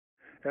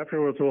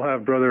Afterwards, we'll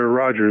have Brother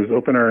Rogers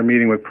open our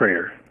meeting with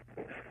prayer.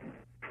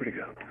 Where'd he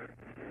go?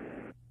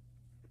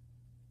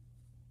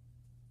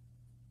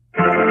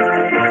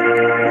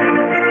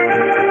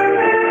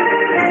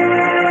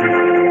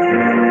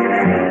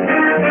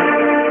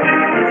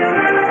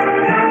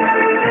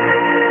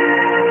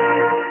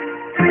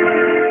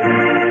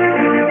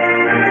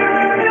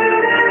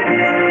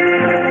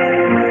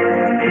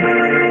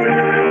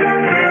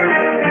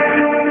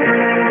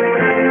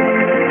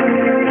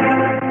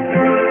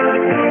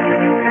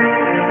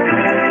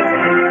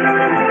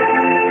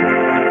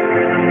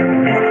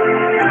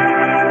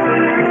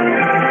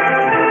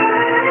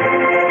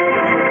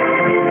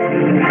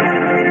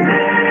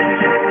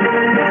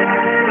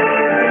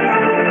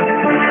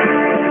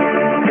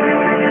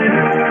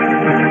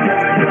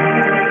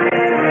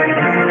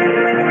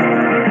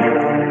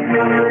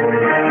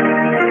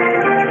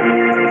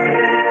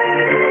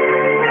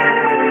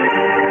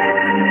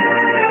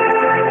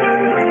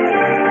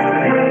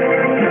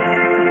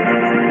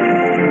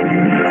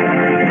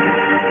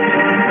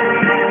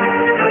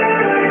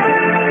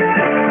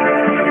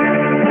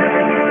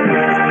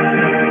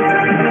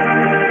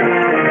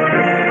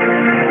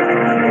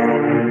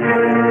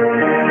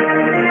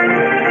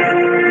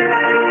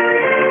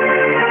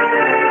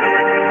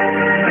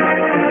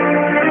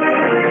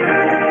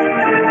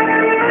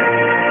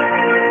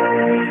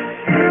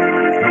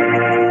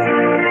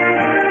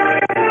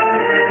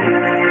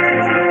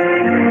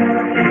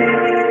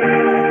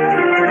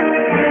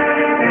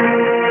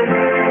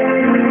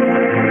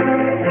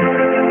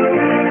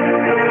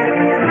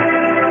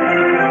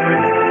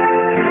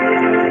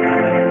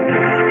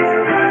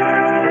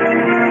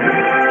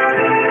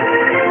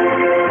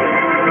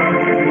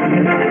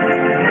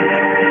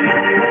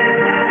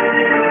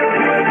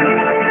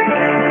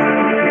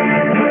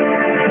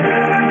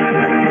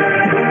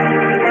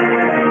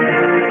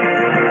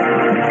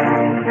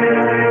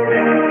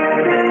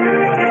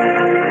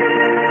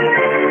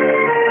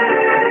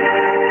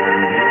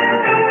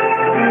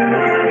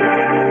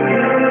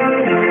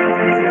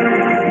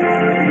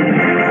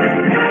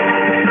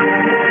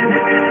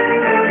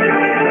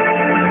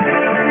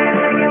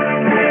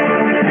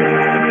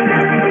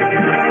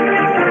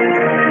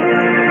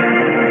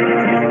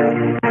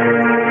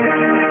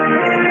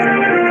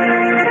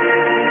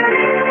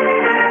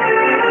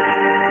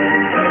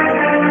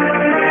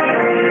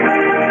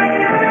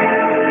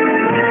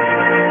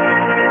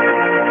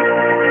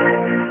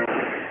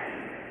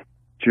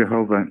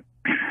 Jehovah,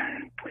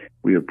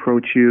 we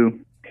approach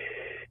you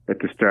at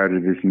the start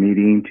of this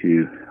meeting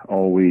to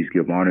always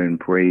give honor and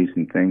praise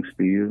and thanks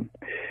to you,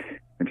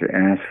 and to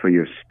ask for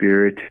your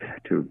spirit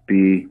to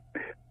be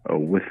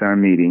with our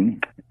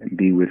meeting and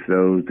be with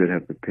those that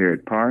have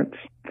prepared parts.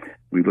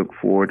 We look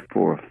forward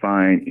for a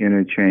fine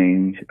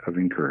interchange of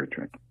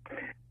encouragement.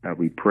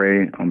 We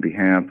pray on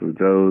behalf of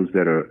those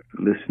that are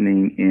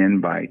listening in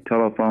by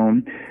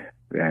telephone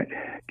that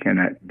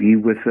cannot be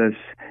with us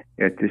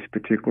at this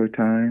particular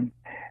time.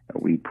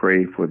 We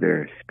pray for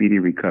their speedy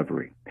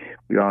recovery.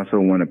 We also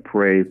want to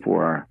pray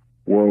for our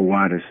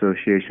worldwide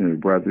association of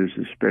brothers,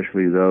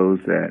 especially those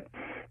that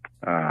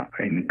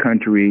in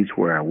countries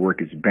where our work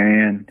is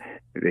banned.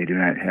 They do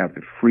not have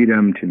the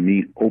freedom to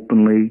meet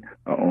openly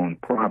on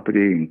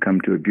property and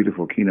come to a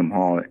beautiful Kingdom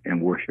Hall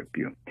and worship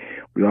you.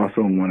 We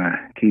also want to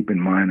keep in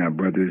mind our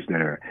brothers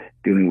that are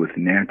dealing with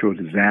natural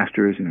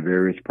disasters in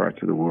various parts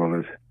of the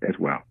world as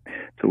well.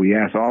 So we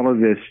ask all of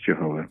this,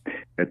 Jehovah,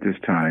 at this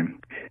time.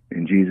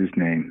 In Jesus'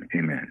 name,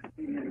 amen.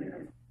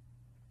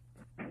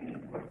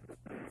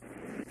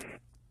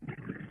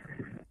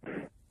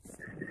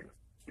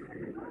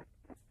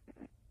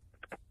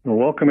 Well,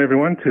 welcome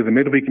everyone to the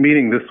midweek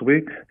meeting this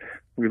week.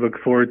 We look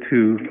forward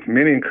to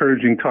many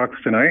encouraging talks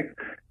tonight,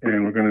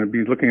 and we're going to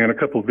be looking at a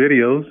couple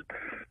videos.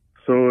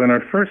 So in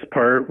our first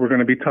part, we're going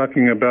to be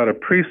talking about a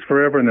priest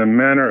forever in the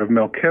manner of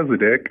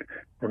Melchizedek.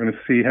 We're going to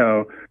see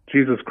how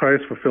Jesus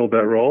Christ fulfilled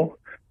that role.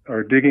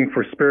 Our digging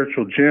for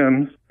spiritual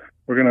gems,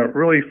 we're going to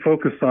really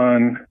focus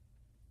on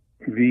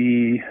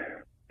the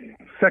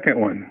second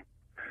one.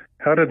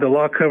 How did the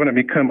law covenant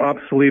become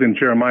obsolete in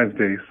Jeremiah's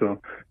day?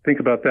 So think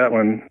about that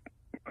one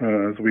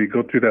as we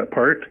go through that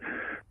part.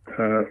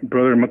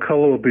 Brother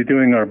McCullough will be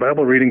doing our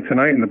Bible reading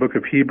tonight in the book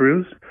of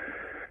Hebrews.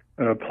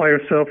 Apply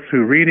yourself to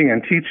reading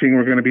and teaching.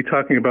 We're going to be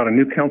talking about a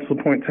new council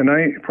point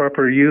tonight,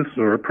 proper use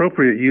or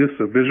appropriate use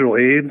of visual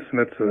aids. And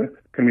that's going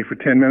to be for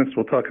 10 minutes.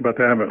 We'll talk about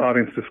that, have an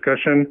audience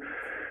discussion.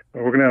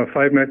 We're going to have a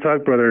 5-minute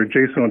talk. Brother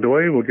Jason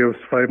O'Doy will give us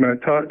a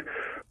 5-minute talk.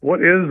 What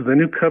is the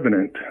new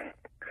covenant?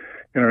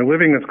 In our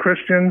Living as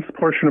Christians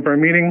portion of our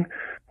meeting,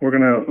 we're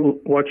going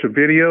to watch a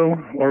video,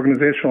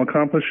 Organizational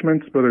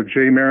Accomplishments. Brother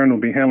Jay Marin will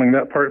be handling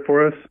that part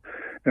for us.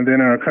 And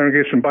then our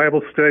Congregation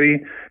Bible Study,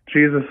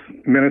 Jesus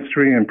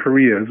Ministry in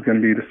Perea is going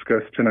to be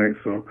discussed tonight.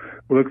 So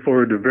we look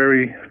forward to a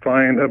very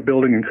fine,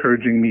 upbuilding,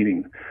 encouraging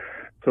meeting.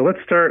 So let's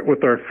start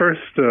with our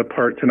first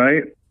part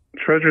tonight,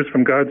 Treasures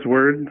from God's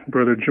Word.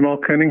 Brother Jamal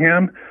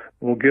Cunningham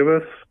will give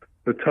us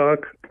the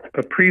talk,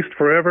 A Priest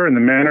Forever in the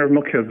Manner of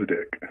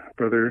Melchizedek.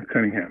 Brother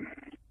Cunningham.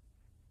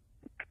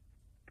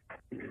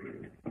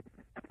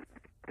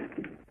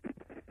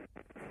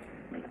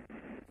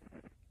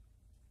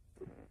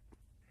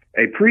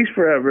 a priest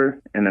forever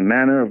in the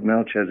manner of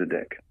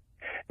Melchizedek.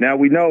 Now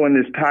we know in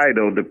this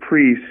title, the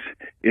priest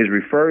is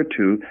referred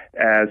to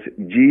as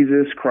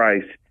Jesus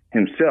Christ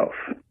himself.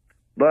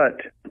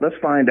 But let's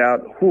find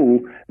out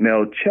who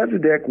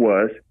Melchizedek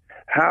was,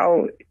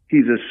 how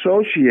he's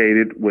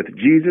associated with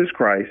Jesus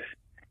Christ,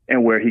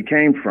 and where he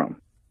came from.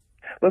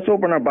 Let's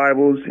open our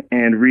Bibles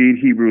and read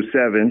Hebrews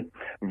 7,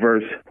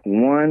 verse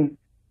 1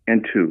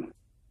 and 2.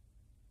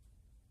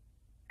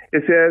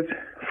 It says,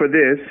 "For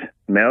this,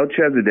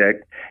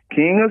 Melchizedek,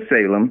 king of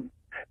Salem,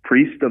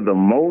 priest of the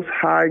Most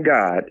High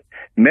God,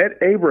 met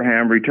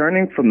Abraham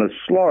returning from the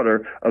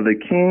slaughter of the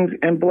kings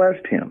and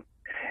blessed him.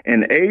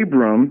 And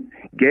Abraham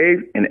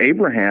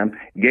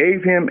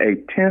gave him a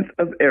tenth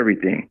of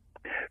everything.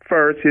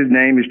 First, his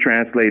name is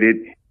translated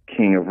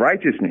King of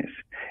Righteousness,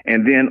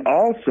 and then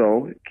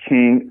also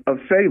King of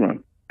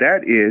Salem.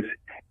 That is,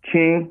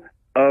 King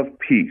of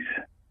Peace."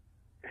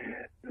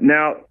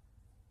 Now,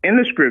 in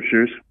the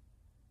scriptures,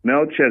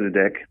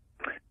 Melchizedek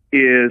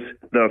is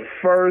the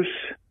first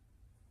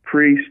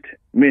priest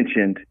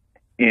mentioned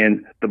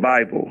in the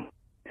Bible,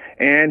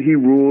 and he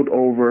ruled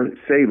over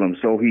Salem.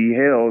 So he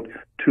held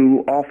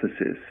two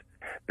offices,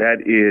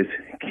 that is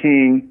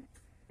king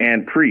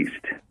and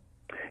priest.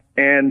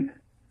 And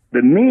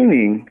the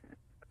meaning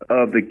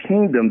of the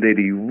kingdom that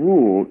he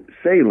ruled,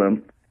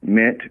 Salem,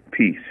 meant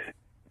peace.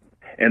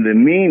 And the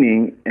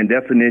meaning and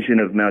definition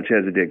of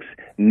Melchizedek's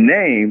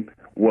name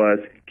was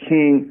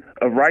King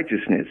of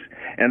Righteousness.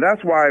 And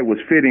that's why it was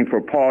fitting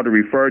for Paul to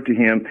refer to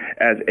him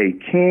as a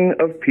king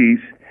of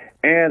peace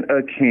and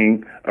a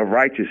king of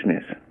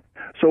righteousness.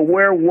 So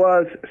where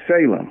was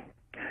Salem?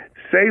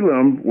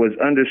 Salem was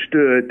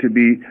understood to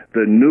be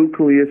the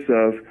nucleus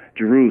of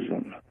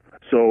Jerusalem.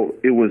 So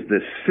it was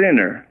the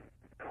center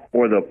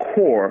or the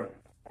core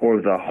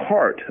or the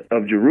heart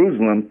of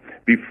Jerusalem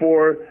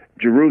before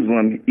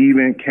Jerusalem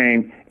even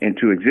came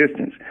into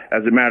existence.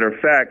 As a matter of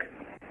fact,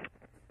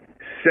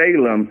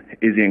 Salem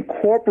is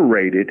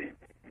incorporated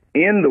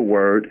in the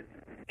word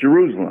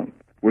Jerusalem,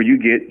 where you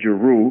get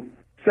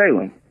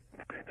Jerusalem.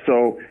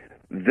 So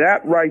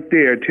that right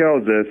there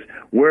tells us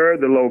where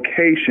the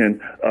location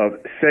of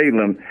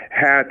Salem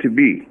had to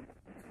be.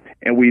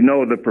 And we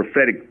know the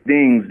prophetic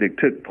things that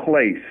took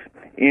place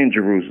in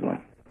Jerusalem.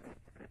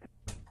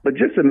 But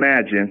just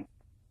imagine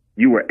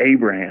you were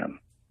Abraham,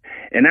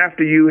 and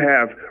after you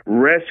have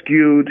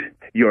rescued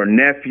your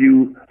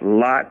nephew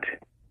Lot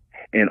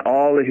and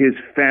all of his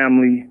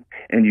family,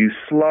 and you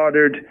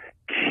slaughtered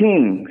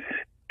kings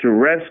to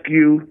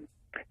rescue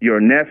your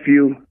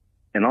nephew,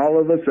 and all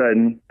of a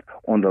sudden,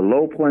 on the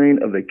low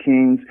plane of the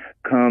kings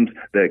comes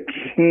the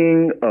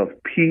King of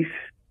Peace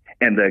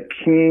and the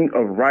King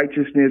of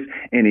Righteousness,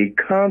 and he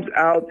comes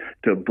out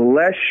to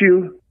bless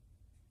you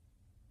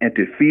and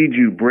to feed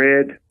you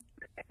bread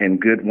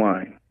and good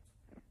wine.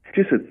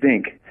 Just to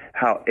think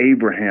how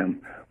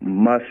Abraham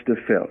must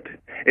have felt.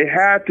 It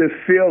had to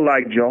feel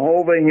like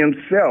Jehovah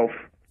himself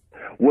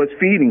was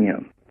feeding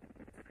him.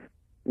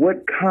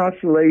 What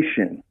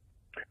consolation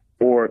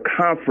or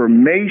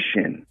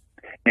confirmation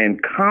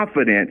and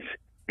confidence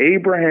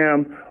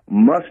Abraham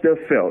must have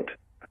felt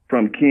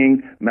from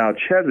King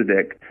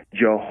Melchizedek,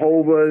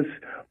 Jehovah's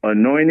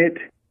anointed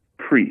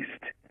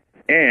priest,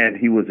 and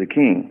he was a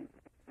king.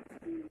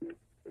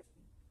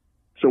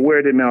 So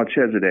where did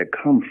Melchizedek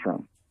come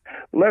from?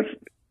 Let's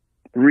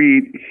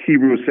read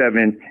Hebrews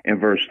 7 and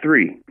verse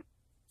 3.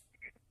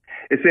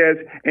 It says,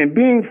 "And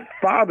being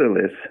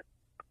fatherless,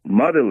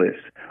 motherless,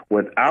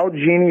 without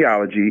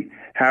genealogy,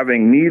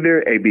 having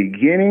neither a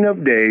beginning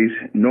of days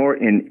nor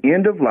an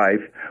end of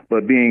life,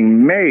 but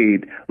being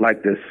made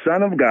like the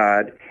Son of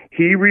God,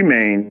 he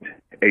remained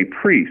a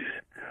priest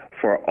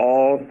for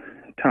all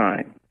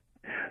time."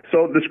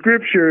 So the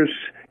scriptures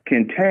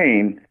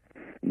contain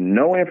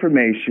no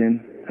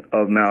information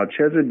of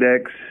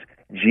Melchizedek's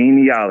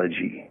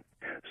genealogy.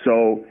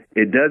 So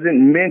it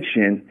doesn't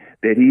mention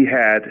that he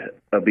had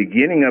a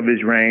beginning of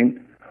his reign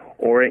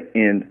or an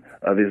end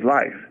of his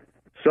life.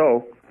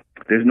 So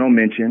there's no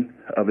mention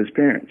of his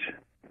parents.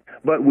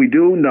 But we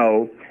do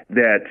know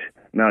that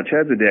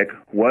Melchizedek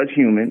was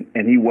human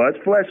and he was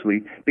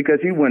fleshly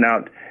because he went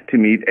out to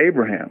meet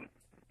Abraham.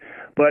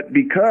 But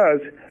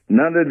because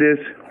none of this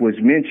was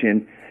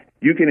mentioned,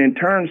 you can in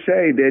turn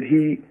say that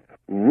he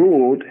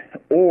ruled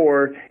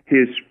or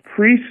his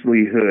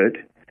priestlyhood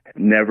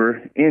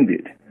never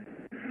ended.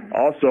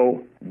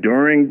 Also,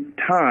 during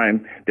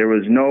time, there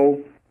was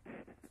no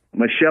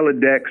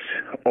Melchizedeks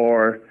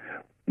or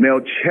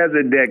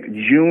Melchizedek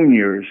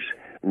Juniors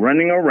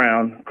running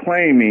around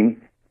claiming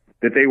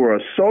that they were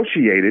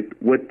associated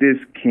with this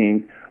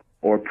king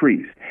or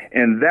priest.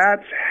 And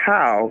that's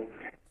how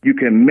you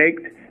can make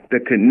the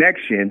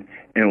connection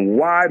and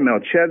why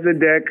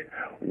Melchizedek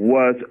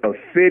was a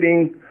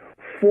fitting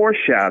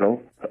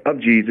foreshadow of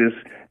Jesus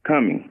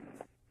coming.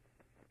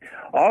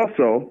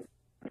 Also,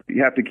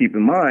 you have to keep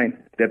in mind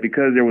that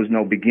because there was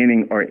no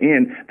beginning or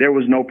end, there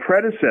was no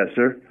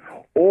predecessor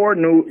or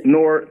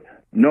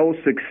no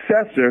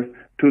successor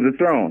to the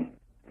throne.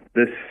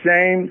 The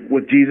same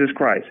with Jesus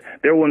Christ.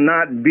 There will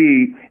not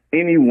be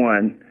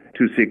anyone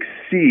to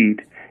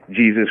succeed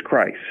Jesus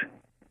Christ.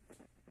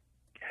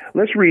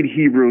 Let's read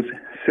Hebrews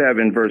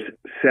 7, verse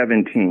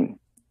 17.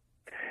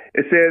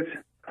 It says,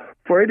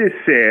 "For it is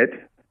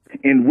said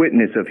in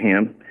witness of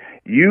him,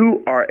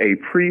 you are a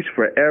priest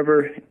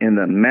forever in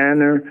the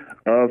manner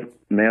of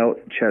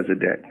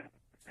Melchizedek."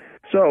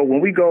 So when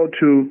we go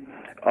to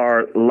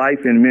our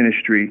life and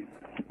ministry,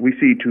 we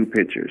see two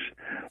pictures.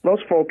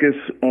 Let's focus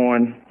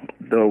on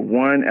the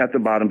one at the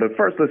bottom. But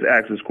first, let's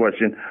ask this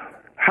question.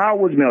 How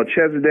was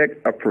Melchizedek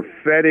a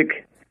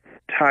prophetic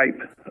type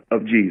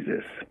of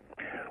Jesus?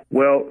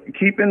 Well,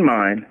 keep in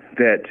mind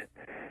that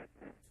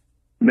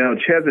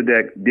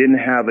Melchizedek didn't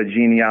have a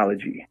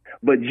genealogy,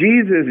 but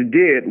Jesus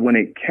did when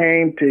it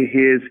came to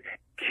his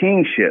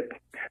kingship.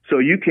 So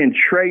you can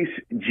trace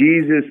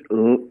Jesus'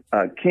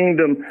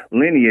 kingdom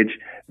lineage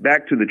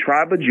back to the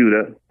tribe of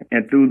Judah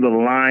and through the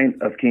line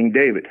of King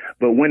David.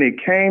 But when it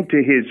came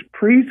to his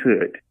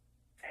priesthood,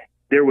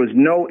 there was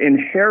no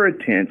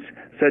inheritance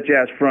such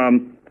as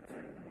from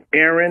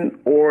Aaron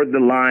or the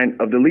line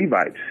of the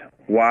Levites.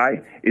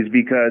 Why? It's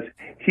because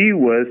he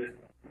was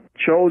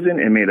chosen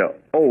and made an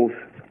oath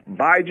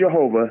by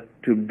Jehovah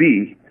to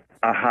be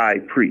a high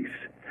priest,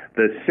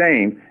 the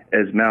same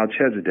as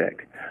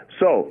Melchizedek.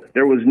 So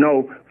there was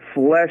no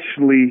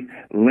fleshly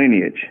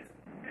lineage.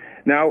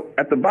 Now,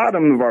 at the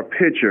bottom of our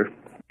picture,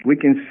 we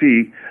can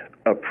see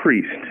a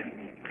priest.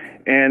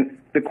 And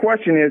the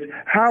question is,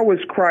 how is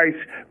Christ's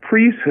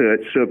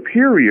priesthood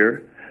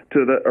superior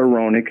to the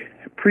Aaronic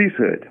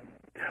priesthood?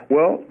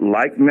 Well,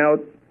 like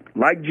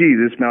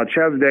Jesus,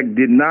 Melchizedek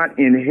did not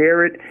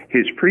inherit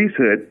his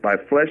priesthood by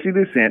fleshly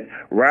descent.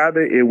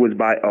 Rather, it was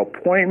by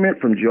appointment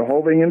from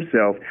Jehovah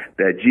himself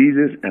that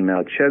Jesus and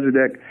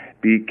Melchizedek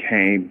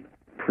became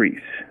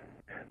priests.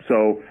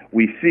 So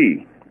we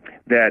see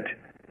that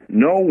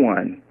no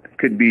one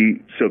could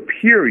be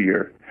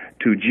superior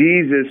to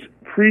Jesus'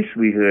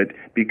 priestlyhood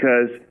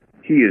because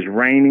he is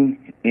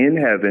reigning in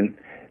heaven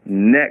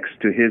next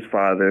to his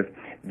father,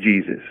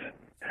 Jesus.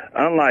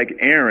 Unlike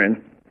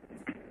Aaron,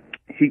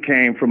 he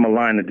came from a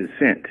line of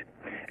descent,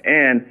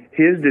 and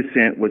his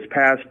descent was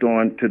passed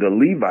on to the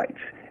Levites,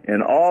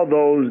 and all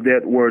those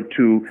that were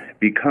to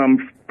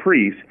become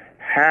priests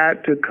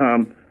had to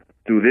come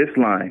through this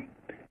line,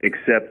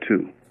 except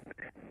two,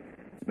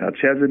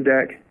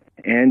 Melchizedek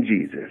and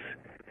Jesus.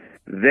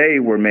 They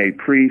were made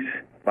priests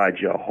by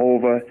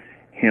Jehovah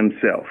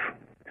himself.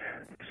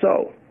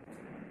 So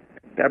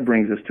that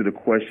brings us to the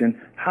question,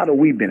 how do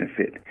we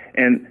benefit?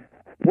 And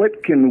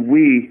what can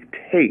we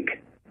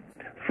take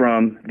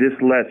from this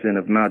lesson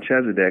of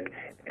Melchizedek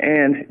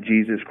and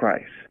Jesus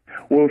Christ?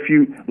 Well, if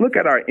you look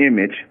at our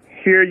image,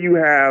 here you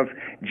have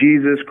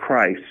Jesus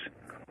Christ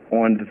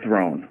on the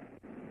throne.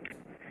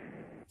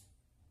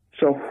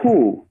 So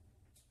who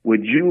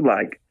would you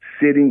like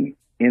sitting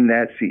in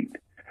that seat?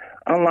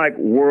 Unlike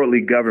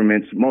worldly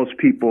governments, most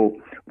people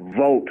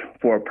vote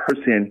for a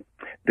person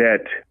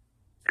that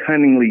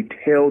cunningly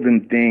tells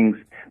them things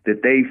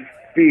that they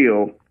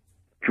feel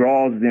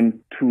draws them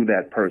to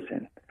that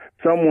person.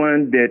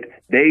 Someone that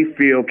they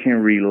feel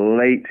can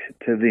relate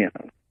to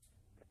them.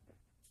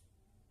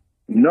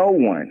 No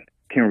one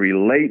can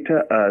relate to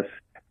us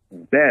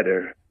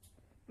better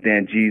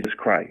than Jesus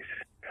Christ.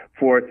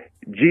 For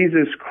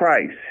Jesus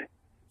Christ,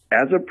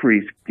 as a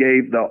priest,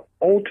 gave the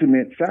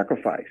ultimate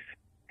sacrifice,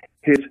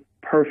 his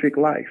perfect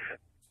life.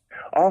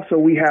 Also,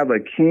 we have a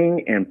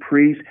king and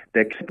priest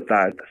that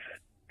sympathizes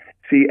us.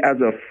 See, as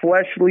a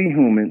fleshly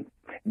human,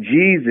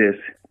 Jesus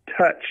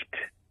touched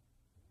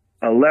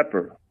a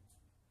leper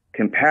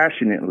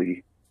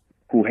compassionately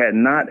who had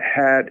not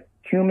had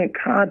human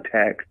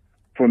contact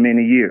for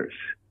many years.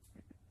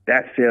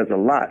 That says a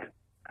lot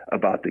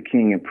about the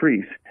king and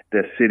priest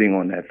that's sitting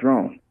on that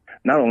throne.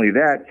 Not only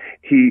that,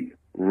 he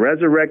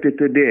resurrected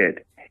the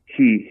dead,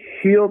 he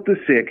healed the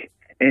sick,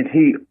 and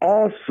he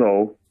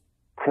also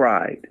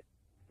cried.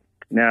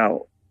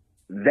 Now,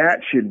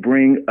 that should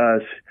bring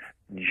us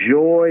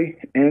joy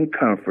and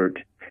comfort,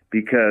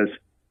 because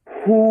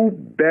who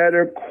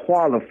better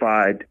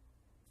qualified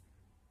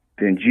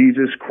than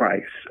Jesus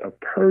Christ, a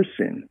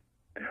person,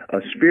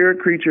 a spirit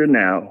creature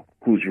now,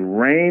 who's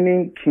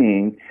reigning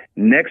king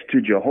next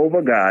to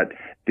Jehovah God,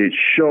 that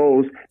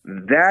shows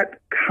that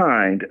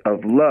kind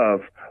of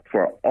love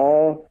for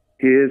all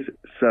his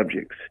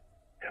subjects.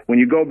 When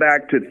you go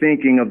back to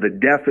thinking of the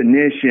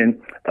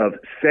definition of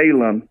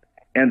Salem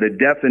and the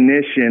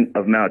definition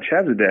of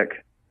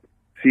Melchizedek,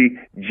 see,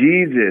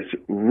 Jesus'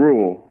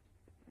 rule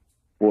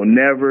will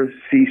never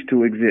cease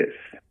to exist.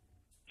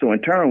 So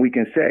in turn, we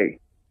can say,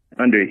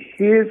 under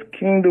his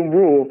kingdom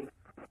rule,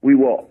 we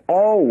will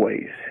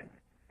always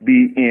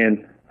be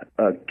in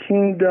a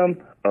kingdom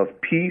of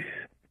peace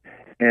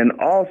and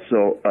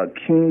also a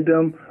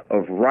kingdom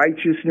of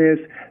righteousness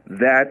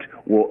that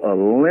will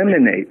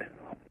eliminate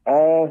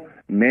all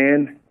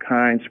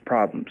mankind's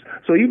problems.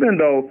 So even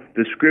though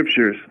the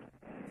scriptures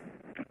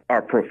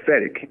are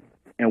prophetic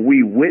and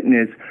we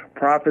witness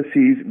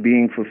prophecies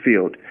being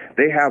fulfilled,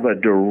 they have a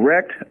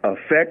direct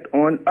effect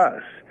on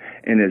us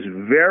And it's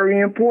very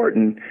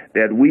important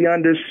that we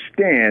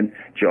understand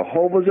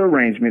Jehovah's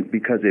arrangement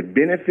because it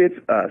benefits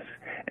us.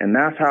 And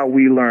that's how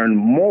we learn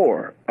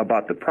more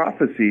about the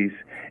prophecies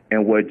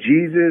and what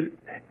Jesus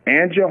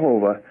and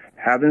Jehovah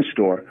have in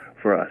store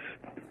for us.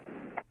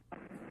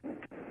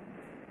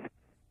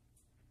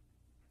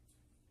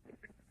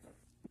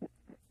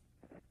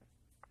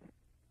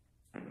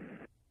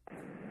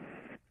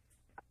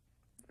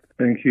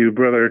 Thank you,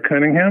 Brother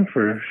Cunningham,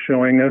 for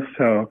showing us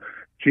how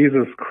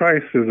Jesus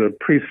Christ is a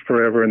priest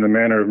forever in the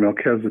manner of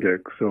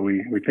Melchizedek. So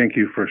we thank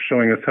you for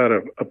showing us how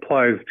it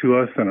applies to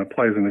us and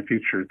applies in the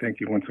future. Thank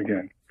you once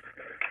again.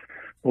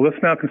 Well, let's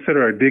now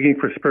consider our digging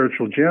for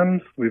spiritual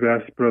gems. We've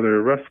asked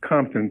Brother Russ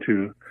Compton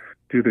to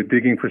do the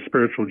digging for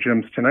spiritual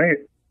gems tonight,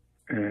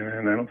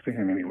 and I don't see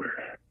him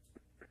anywhere.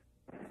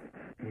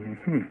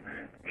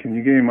 Can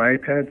you give me my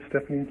iPad,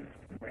 Stephanie?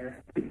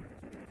 Where?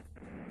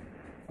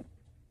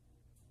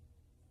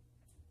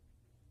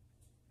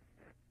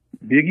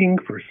 Digging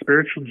for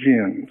spiritual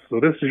gems. So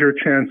this is your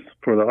chance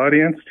for the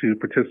audience to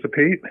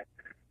participate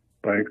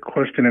by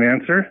question and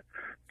answer.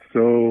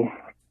 So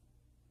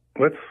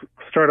let's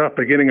start off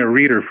by getting a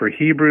reader for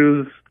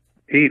Hebrews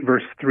 8,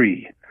 verse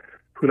 3.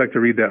 Who'd like to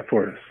read that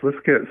for us? Let's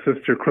get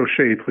Sister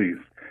Crochet, please.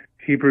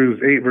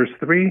 Hebrews 8, verse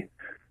 3,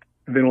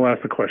 and then we'll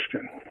ask the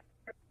question.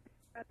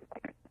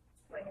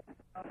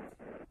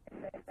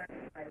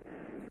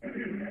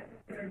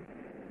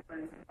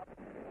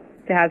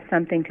 To have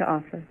something to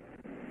offer.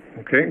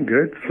 Okay,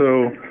 good.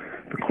 So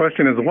the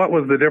question is, what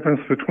was the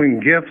difference between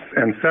gifts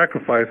and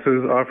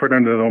sacrifices offered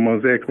under the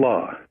Mosaic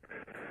Law?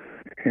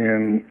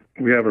 And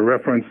we have a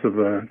reference of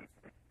a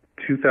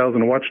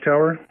 2,000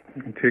 watchtower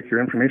you can take your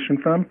information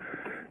from.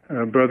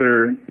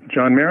 Brother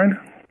John Marin?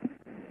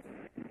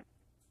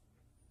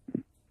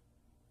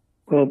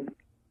 Well,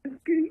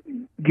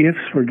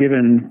 gifts were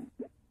given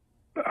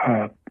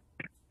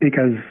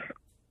because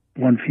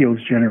one feels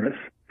generous.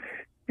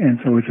 And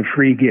so it's a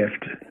free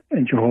gift.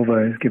 And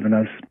Jehovah has given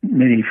us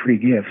many free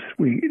gifts.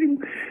 We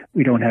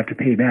don't have to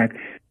pay back.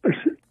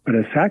 But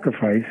a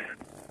sacrifice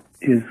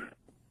is,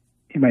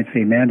 you might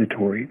say,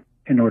 mandatory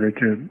in order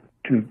to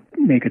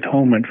make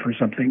atonement for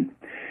something.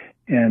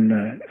 And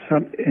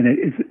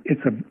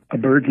it's a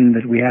burden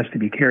that has to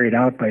be carried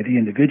out by the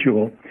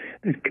individual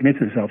that commits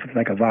himself. It's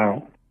like a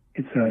vow.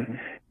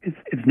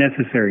 It's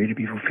necessary to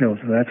be fulfilled.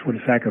 So that's what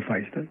a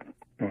sacrifice does.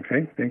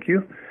 Okay, thank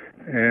you.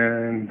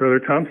 And Brother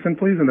Thompson,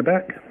 please, in the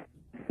back.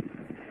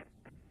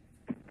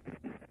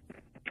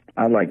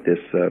 I like this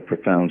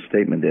profound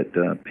statement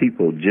that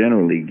people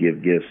generally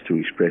give gifts to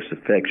express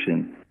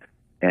affection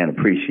and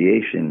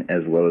appreciation,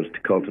 as well as to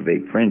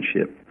cultivate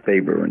friendship,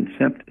 favor, and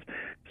sympathy.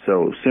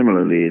 So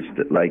similarly, it's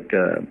that like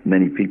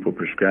many people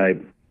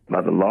prescribed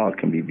by the law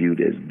can be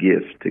viewed as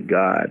gifts to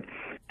God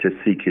to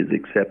seek his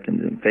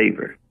acceptance and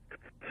favor.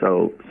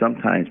 So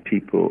sometimes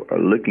people are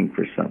looking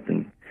for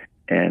something,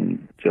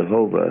 and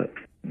Jehovah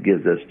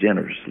gives us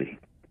generously.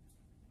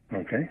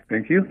 Okay,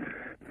 thank you.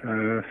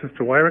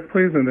 Sister Wyrick,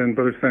 please, and then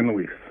Brother San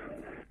Luis.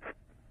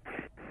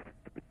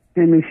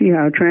 And we see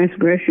how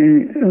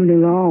transgression of the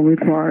law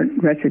required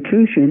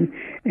restitution,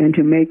 and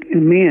to make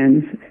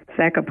amends,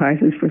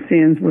 sacrifices for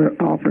sins were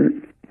offered.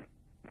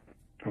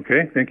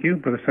 Okay, thank you.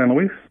 Brother San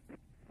Luis?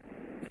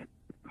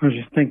 I was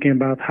just thinking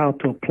about how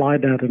to apply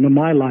that into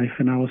my life,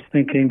 and I was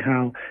thinking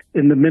how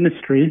in the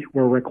ministry,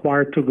 we're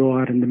required to go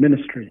out in the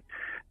ministry.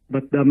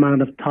 But the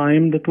amount of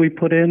time that we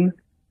put in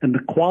and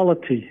the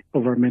quality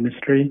of our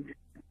ministry,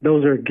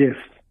 those are gifts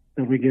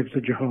that we give to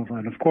Jehovah.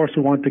 And of course,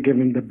 we want to give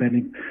him the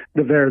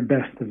very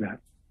best of that.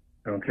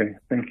 Okay,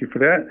 thank you for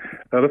that.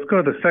 Let's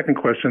go to the second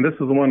question. This is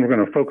the one we're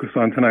going to focus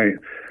on tonight.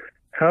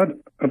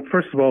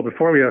 First of all,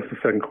 before we ask the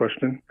second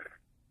question,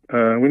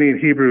 we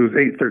need Hebrews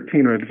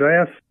 8:13 read. Did I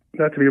ask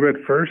that to be read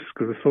first?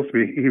 Because it's supposed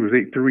to be Hebrews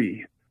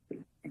 8:3.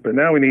 But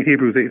now we need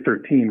Hebrews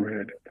 8:13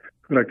 read.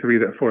 Who'd like to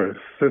read that for us?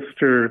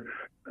 Sister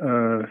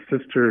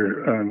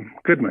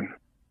Goodman,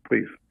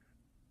 please.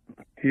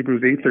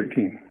 Hebrews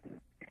 8:13.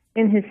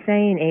 In his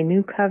saying a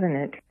new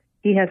covenant,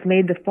 he has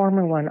made the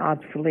former one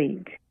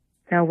obsolete.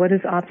 Now what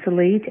is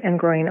obsolete and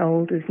growing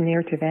old is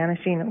near to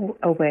vanishing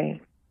away.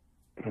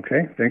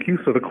 Okay, thank you.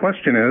 So the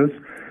question is,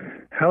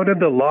 how did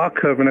the law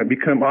covenant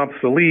become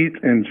obsolete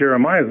in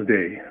Jeremiah's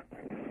day?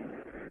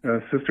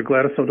 Sister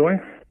Gladys O'Doy?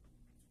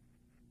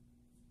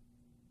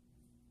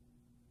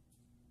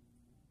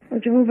 Well,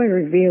 Jehovah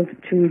revealed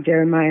to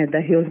Jeremiah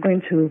that he was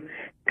going to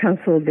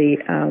cancel the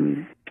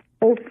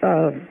oath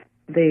of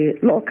the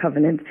law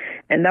covenant,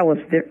 and that was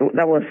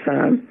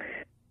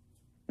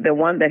the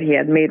one that he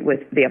had made with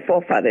their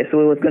forefathers.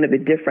 So it was going to be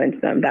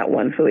different than that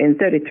one. So in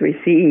 33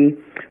 CE,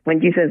 when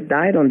Jesus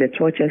died on the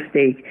torture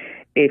stake,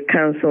 it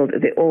canceled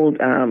the old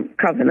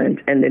covenant,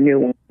 and the new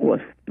one was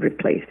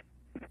replaced.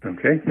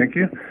 Okay, thank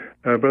you.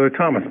 Brother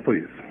Thomas,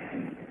 please.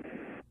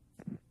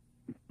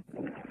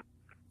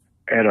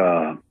 At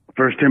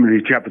 1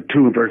 Timothy chapter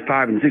 2 and verse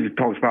 5 and 6, it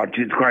talks about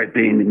Jesus Christ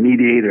being the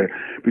mediator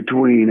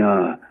between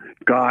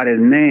God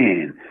and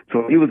man.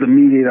 So he was the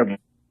mediator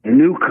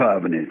new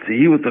covenant. See,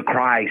 he was the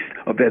Christ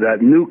of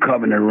that new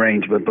covenant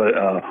arrangement, but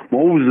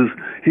Moses,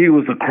 he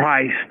was the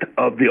Christ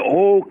of the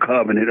old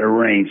covenant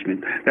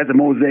arrangement. That's the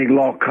Mosaic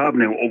Law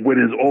covenant, with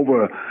his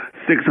over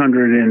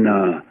 600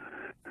 and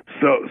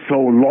so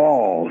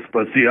laws.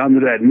 But see, under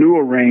that new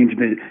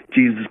arrangement,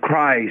 Jesus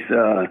Christ,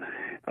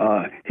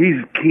 he's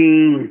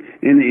king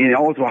and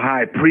also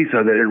high priest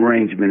of that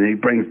arrangement. And he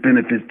brings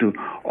benefits to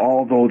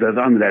all those that's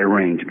under that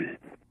arrangement.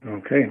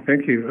 Okay,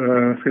 thank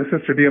you.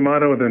 Sister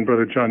D'Amato and then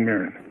Brother John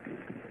Marin.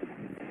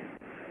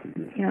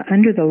 Yeah,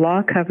 under the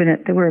law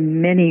covenant, there were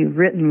many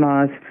written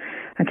laws.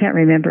 I can't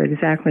remember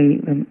exactly.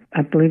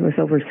 I believe it was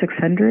over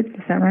 600. Is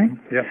that right?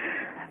 Yeah.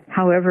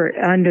 However,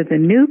 under the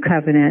new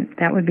covenant,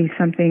 that would be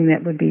something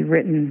that would be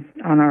written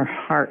on our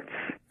hearts.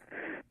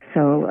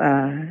 So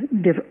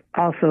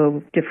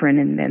also different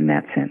in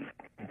that sense.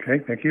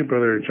 Okay, thank you.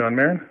 Brother John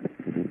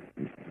Marin.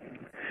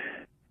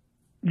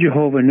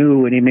 Jehovah knew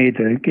when he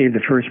gave the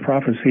first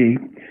prophecy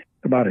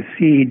about a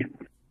seed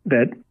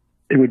that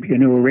there would be a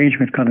new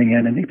arrangement coming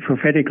in, and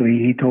prophetically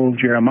he told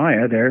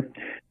Jeremiah there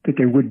that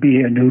there would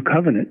be a new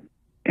covenant,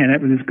 and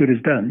that was as good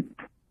as done.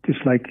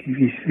 Just like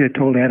he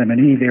told Adam and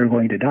Eve they were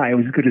going to die, it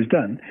was as good as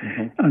done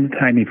on the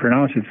time he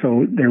pronounced it.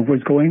 So there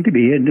was going to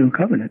be a new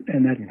covenant,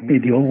 and that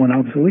made the old one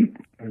obsolete.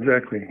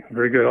 Exactly.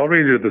 Very good. I'll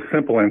read you the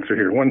simple answer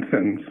here, one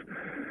sentence.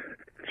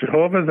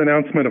 Jehovah's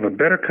announcement of a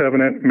better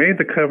covenant made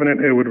the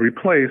covenant it would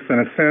replace, in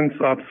a sense,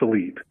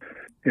 obsolete.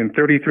 In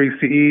 33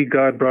 CE,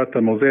 God brought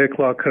the Mosaic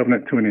Law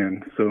covenant to an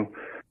end. So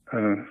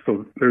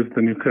there's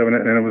the new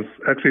covenant, and it was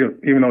actually,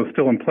 even though it's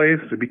still in place,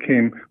 it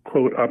became,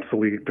 quote,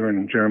 obsolete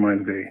during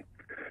Jeremiah's day.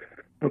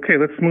 Okay,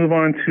 let's move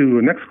on to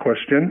the next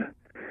question.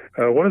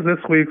 What has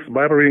this week's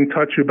Bible reading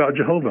taught you about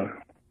Jehovah?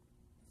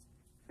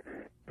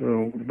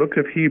 So, the book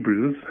of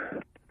Hebrews,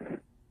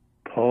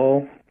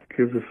 Paul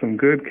gives us some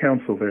good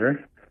counsel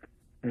there.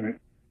 And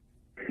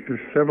there's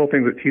several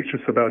things that teach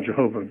us about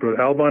Jehovah.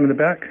 Brother Alban in the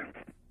back.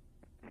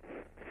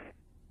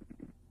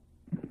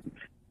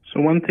 So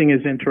one thing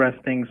is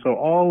interesting. So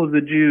all of the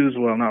Jews,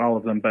 well, not all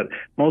of them, but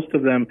most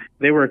of them,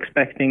 they were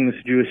expecting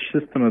this Jewish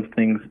system of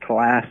things to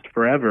last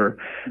forever.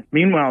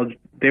 Meanwhile,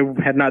 they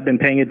had not been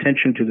paying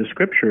attention to the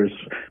scriptures,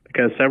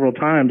 because several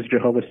times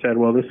Jehovah said,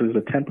 well, this is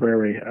a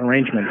temporary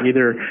arrangement,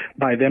 either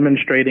by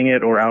demonstrating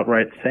it or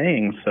outright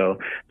saying so.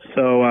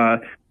 So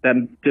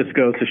that just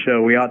goes to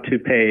show we ought to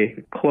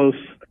pay close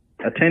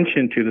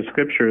attention to the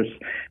scriptures,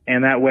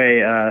 and that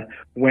way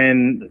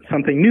when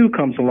something new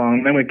comes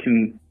along, then we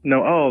can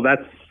know, oh,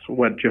 that's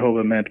what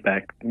Jehovah meant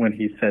back when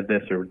he said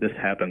this, or this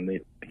happened,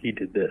 he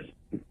did this.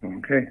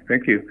 Okay,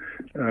 thank you.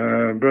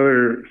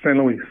 Brother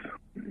San Luis.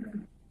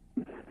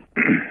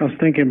 I was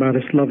thinking about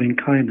his loving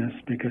kindness,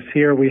 because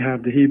here we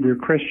have the Hebrew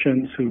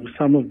Christians who,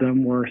 some of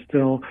them were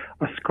still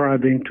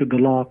ascribing to the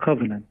law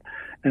covenant.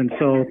 And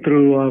so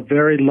through a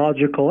very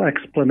logical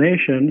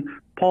explanation,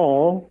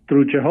 Paul,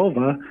 through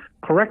Jehovah,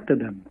 corrected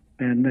them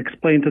and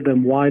explained to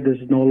them why this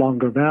is no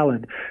longer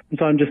valid. And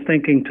so I'm just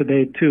thinking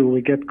today, too,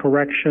 we get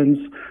corrections,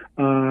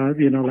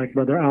 like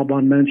Brother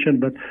Alban mentioned,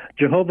 but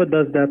Jehovah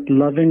does that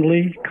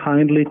lovingly,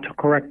 kindly to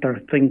correct our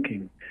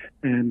thinking.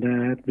 And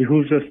it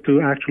behooves us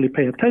to actually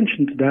pay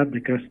attention to that,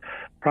 because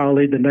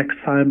probably the next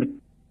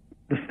time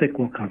the stick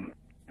will come.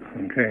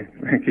 Okay,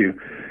 thank you.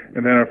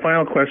 And then our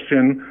final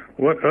question,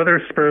 what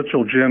other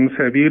spiritual gems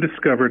have you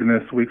discovered in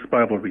this week's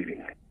Bible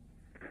reading?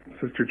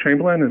 Sister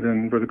Chamberlain and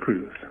then Brother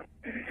Cruz.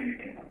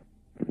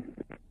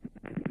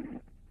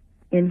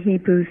 In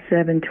Hebrews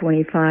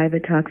 7:25,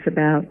 it talks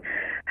about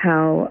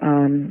how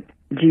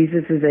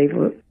Jesus is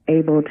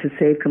able to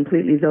save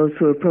completely those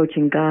who are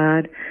approaching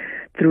God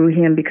through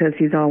him, because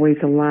he's always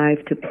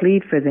alive to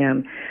plead for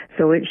them.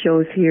 So it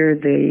shows here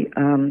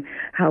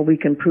how we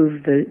can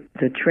prove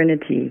the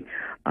Trinity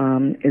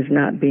is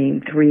not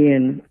being three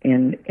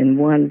in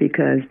one,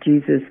 because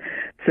Jesus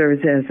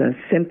serves as a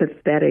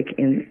sympathetic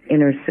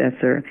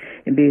intercessor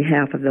in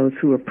behalf of those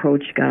who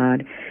approach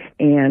God,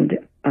 and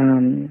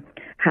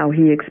how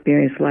he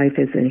experienced life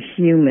as a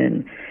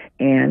human,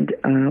 and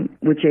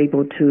which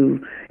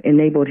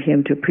enabled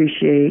him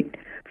to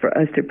for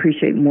us to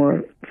appreciate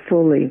more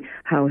fully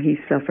how he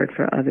suffered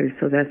for others.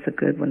 So that's a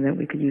good one that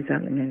we could use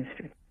out in the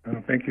ministry.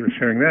 Thank you for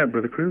sharing that,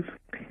 Brother Cruz.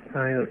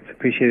 I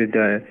appreciated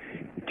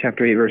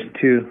chapter 8, verse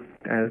 2,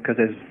 because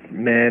as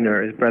men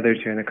or as brothers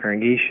here in the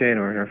congregation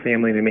or in our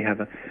family, we may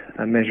have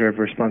a measure of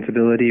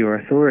responsibility or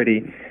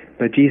authority,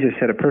 but Jesus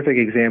set a perfect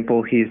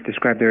example. He's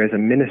described there as a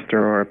minister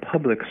or a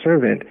public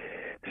servant.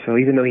 So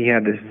even though he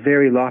had this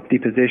very lofty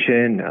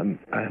position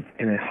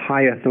in a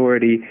high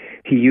authority,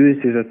 he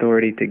used his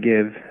authority to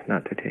give,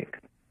 not to take.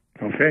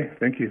 Okay,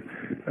 thank you.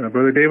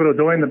 Brother David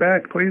O'Doy in the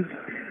back, please.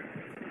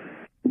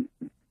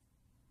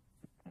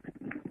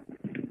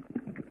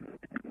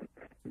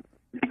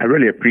 I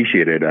really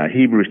appreciated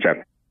Hebrews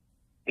chapter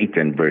 8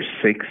 and verse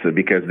 6,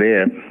 because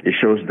there it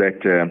shows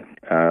that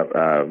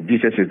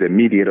Jesus is the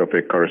mediator of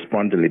a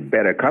correspondingly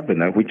better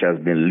covenant, which has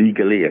been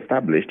legally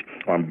established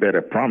on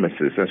better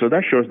promises. And so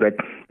that shows that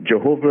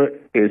Jehovah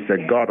is a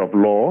God of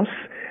laws,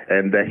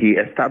 and that he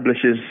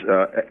establishes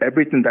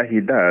everything that he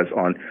does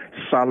on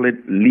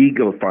solid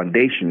legal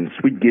foundations,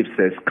 which gives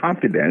us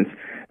confidence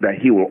that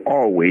he will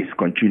always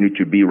continue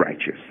to be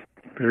righteous.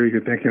 Very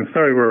good, thank you. I'm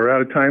sorry we're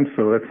out of time,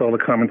 so that's all the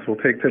comments we'll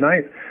take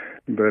tonight.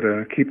 But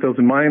keep those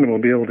in mind, and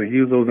we'll be able to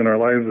use those in our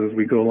lives as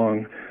we go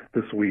along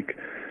this week.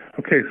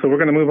 Okay, so we're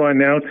going to move on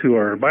now to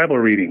our Bible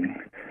reading.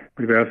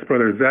 We've asked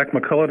Brother Zach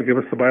McCullough to give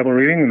us the Bible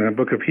reading in the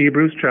book of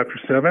Hebrews, chapter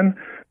 7,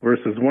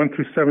 verses 1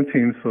 through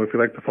 17, so if you'd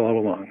like to follow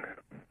along.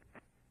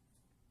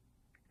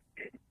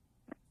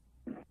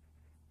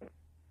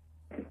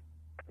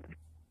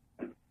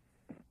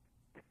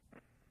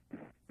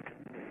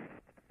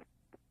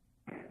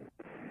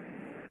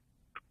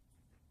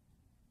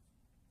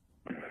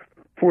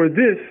 For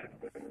this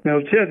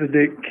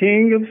Melchizedek,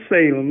 king of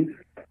Salem,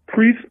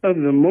 priest of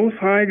the Most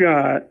High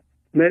God,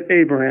 met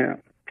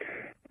Abraham,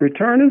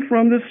 returning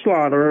from the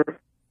slaughter,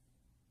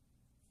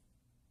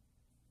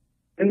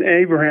 and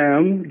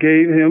Abraham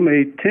gave him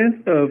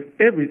 1/10 of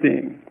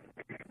everything.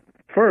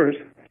 First,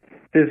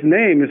 his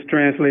name is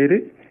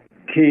translated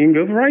King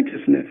of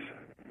Righteousness,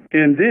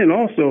 and then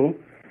also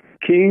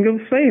King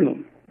of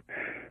Salem,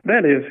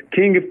 that is,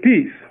 King of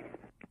Peace.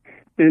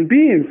 And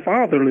being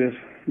fatherless,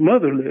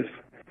 motherless,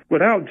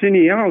 without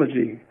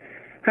genealogy,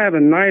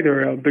 having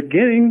neither a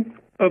beginning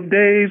of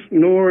days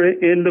nor an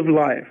end of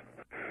life,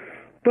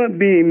 but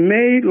being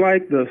made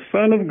like the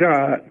Son of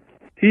God,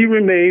 he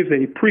remains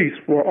a priest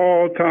for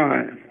all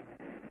time.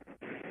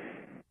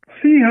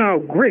 See how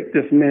great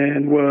this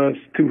man was,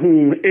 to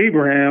whom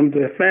Abraham,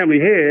 the family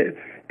head,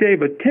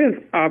 gave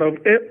 1/10 out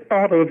of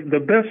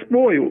the best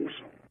spoils.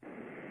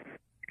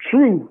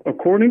 True,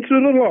 according to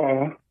the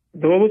law,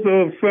 those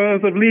of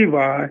sons of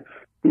Levi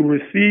who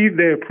receive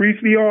their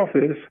priestly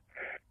office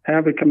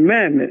have a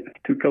commandment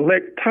to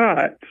collect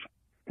tithes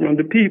from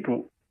the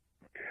people,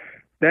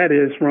 that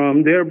is,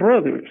 from their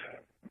brothers,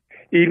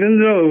 even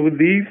though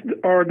these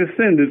are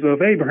descendants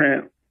of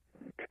Abraham.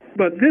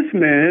 But this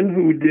man,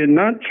 who did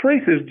not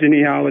trace his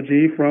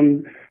genealogy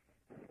from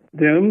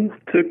them,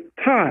 took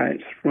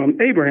tithes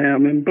from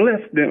Abraham and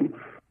blessed them,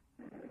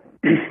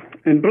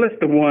 and blessed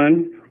the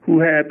one who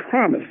had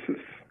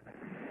promises.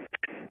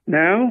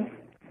 Now,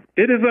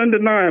 it is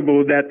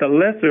undeniable that the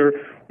lesser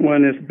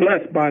one is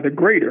blessed by the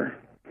greater.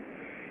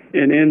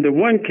 And in the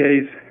one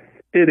case,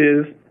 it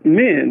is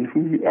men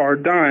who are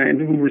dying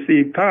who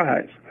receive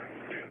tithes.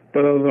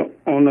 But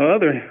on the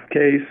other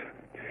case,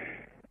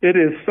 it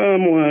is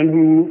someone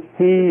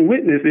whom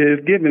witness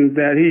is given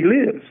that he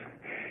lives.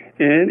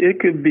 And it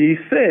could be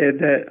said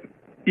that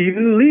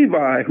even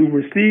Levi, who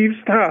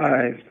receives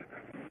tithes,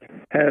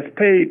 has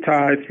paid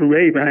tithes through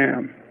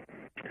Abraham.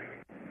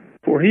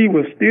 For he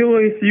was still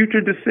a future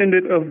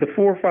descendant of the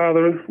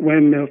forefather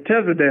when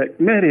Melchizedek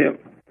met him.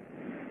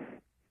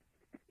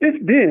 If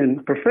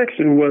then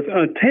perfection was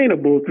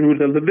unattainable through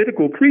the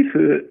Levitical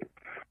priesthood,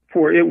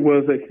 for it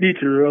was a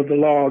feature of the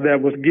law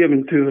that was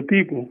given to the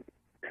people,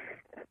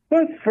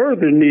 what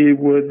further need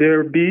would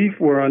there be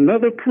for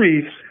another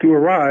priest to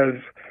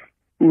arise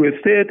who is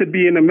said to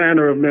be in the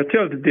manner of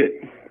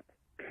Melchizedek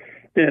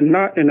and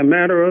not in the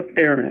manner of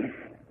Aaron?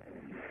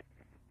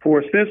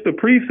 For since the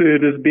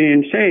priesthood is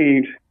being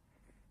changed,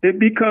 it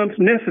becomes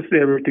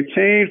necessary to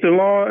change the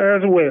law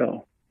as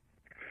well.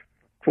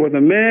 For the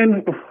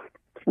man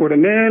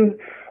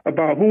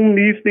about whom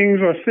these things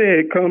are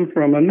said come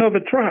from another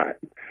tribe,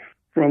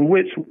 from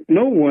which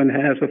no one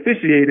has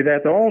officiated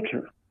at the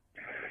altar.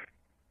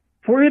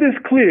 For it is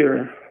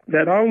clear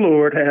that our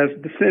Lord has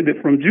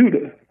descended from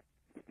Judah,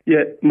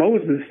 yet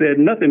Moses said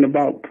nothing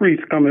about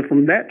priests coming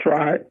from that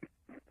tribe.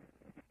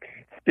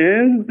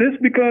 And this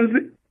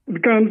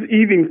becomes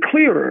even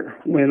clearer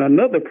when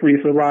another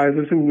priest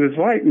arises who is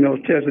like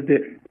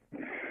Melchizedek,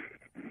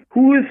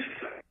 who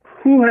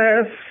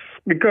has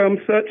become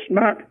such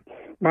not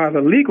by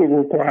the legal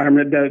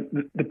requirement that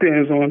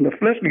depends on the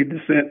fleshly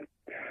descent,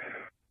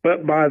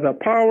 but by the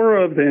power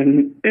of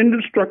the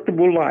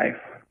indestructible life.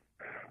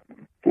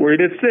 For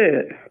it is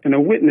said, in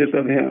a witness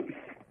of him,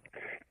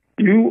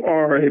 you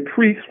are a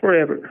priest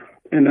forever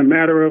in the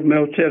matter of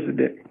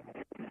Melchizedek.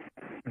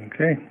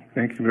 Okay,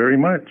 thank you very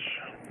much,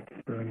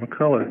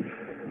 McCullough.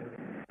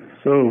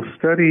 So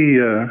study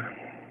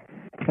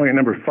point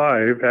number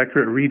 5,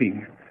 accurate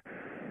reading.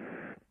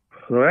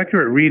 So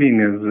accurate reading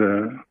is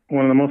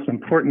one of the most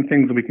important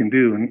things we can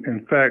do.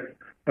 In fact,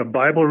 a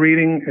Bible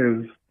reading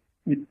is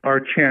our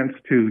chance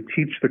to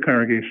teach the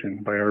congregation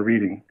by our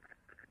reading.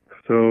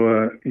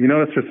 So you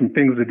notice there's some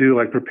things to do,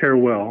 like prepare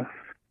well.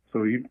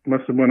 So you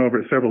must have went over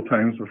it several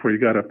times before you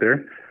got up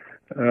there.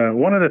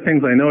 One of the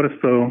things I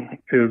noticed, though,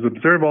 is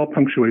observe all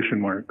punctuation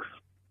marks.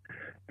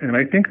 And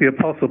I think the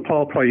Apostle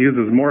Paul probably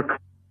uses more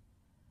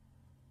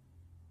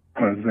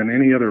commas than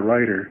any other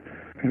writer.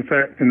 In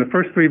fact, in the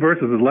first 3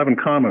 verses, 11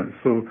 commas.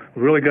 So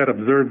we really got to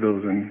observe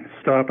those and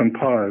stop and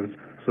pause.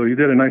 So you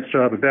did a nice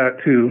job of that,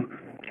 too.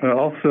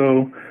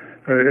 Also,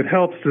 it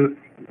helps to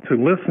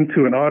listen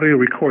to an audio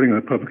recording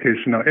of the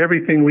publication. Now,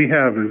 everything we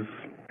have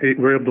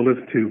we're able to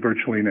listen to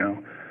virtually now.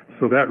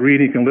 So that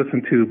reading you can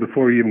listen to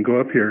before you even go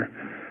up here.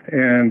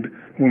 And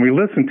when we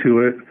listen to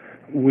it,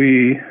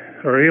 we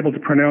are able to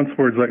pronounce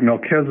words like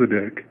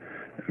Melchizedek.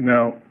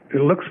 Now,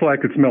 it looks like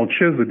it's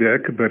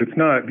Melchizedek, but it's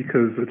not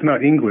because it's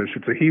not English.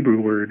 It's a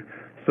Hebrew word.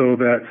 So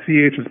that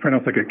CH is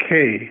pronounced like a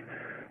K.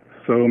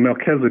 So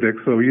Melchizedek.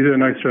 So you did a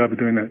nice job of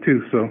doing that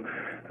too. So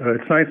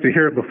it's nice to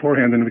hear it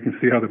beforehand, and we can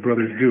see how the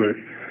brothers do it.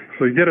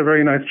 So you did a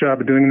very nice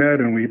job of doing that,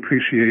 and we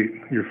appreciate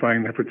your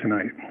fine effort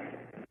tonight.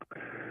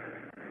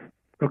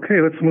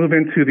 Okay, let's move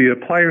into the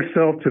Apply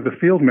Yourself to the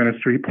Field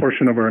Ministry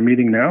portion of our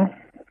meeting now.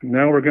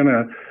 Now we're going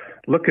to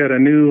look at a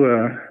new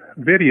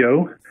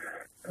video,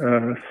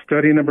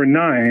 study number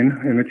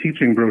 9 in the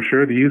teaching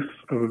brochure, the use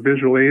of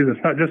visual aids.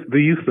 It's not just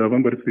the use of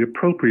them, but it's the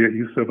appropriate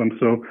use of them.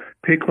 So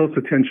pay close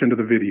attention to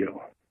the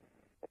video.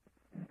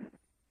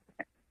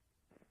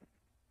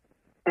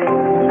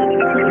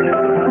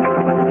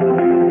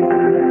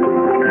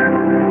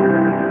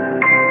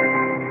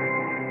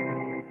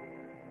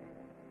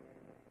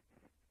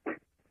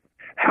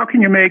 How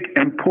can you make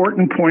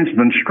important points of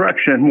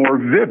instruction more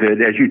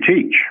vivid as you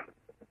teach?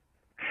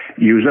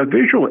 Use a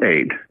visual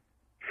aid.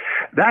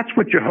 That's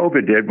what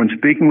Jehovah did when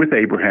speaking with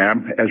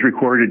Abraham, as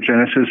recorded in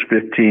Genesis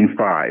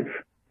 15:5.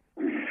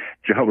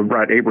 Jehovah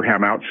brought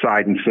Abraham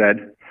outside and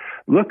said,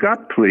 "Look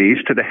up,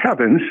 please, to the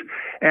heavens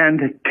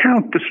and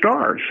count the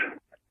stars."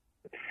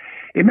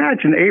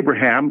 Imagine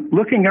Abraham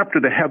looking up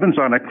to the heavens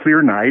on a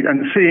clear night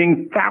and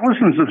seeing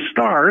thousands of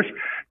stars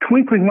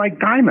twinkling like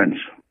diamonds.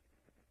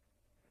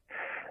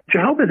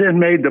 Jehovah then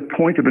made the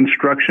point of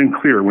instruction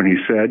clear when he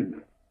said,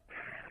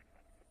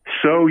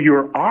 "So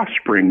your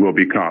offspring will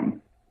become."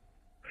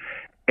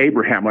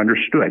 Abraham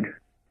understood,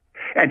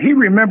 and he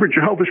remembered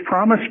Jehovah's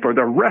promise for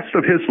the rest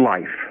of his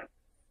life.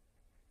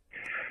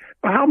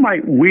 Well, how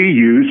might we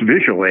use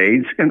visual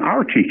aids in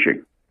our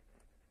teaching?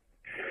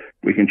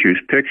 We can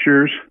choose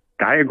pictures,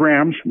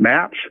 diagrams,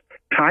 maps,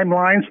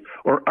 timelines,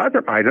 or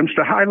other items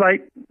to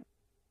highlight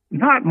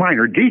not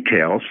minor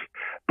details,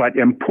 but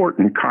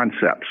important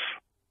concepts.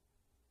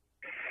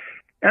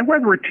 And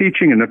whether we're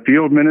teaching in the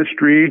field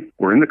ministry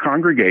or in the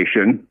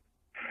congregation,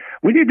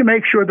 we need to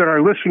make sure that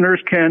our listeners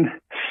can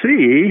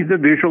see the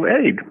visual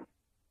aid.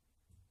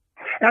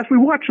 As we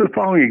watch the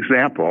following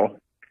example,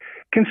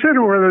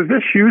 consider whether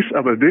this use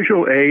of a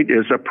visual aid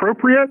is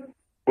appropriate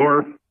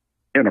or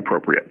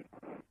inappropriate.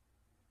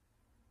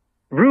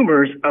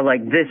 Rumors are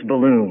like this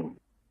balloon,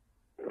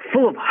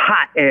 full of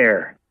hot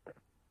air,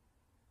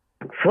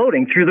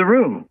 floating through the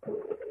room.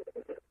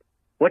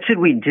 What should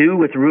we do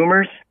with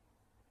rumors?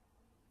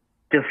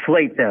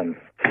 Deflate them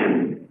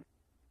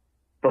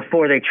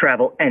before they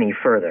travel any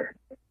further.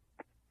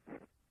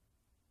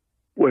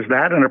 Was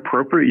that an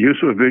appropriate use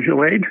of a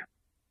visual aid?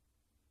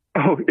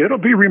 Oh, it'll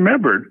be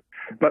remembered,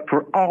 but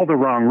for all the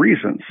wrong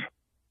reasons.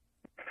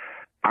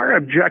 Our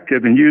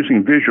objective in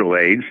using visual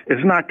aids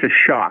is not to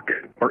shock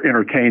or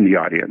entertain the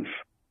audience.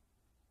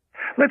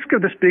 Let's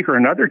give the speaker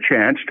another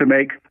chance to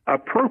make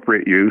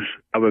appropriate use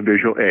of a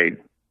visual aid.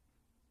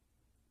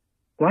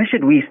 Why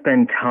should we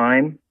spend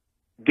time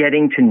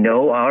getting to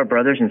know our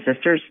brothers and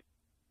sisters?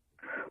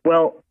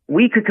 Well,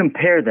 we could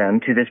compare them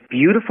to this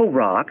beautiful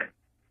rock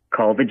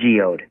called the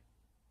geode.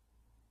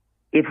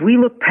 If we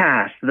look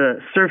past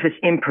the surface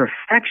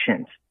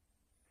imperfections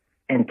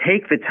and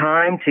take the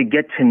time to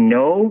get to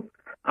know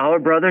our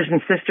brothers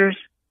and sisters,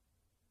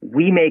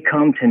 we may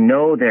come to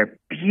know their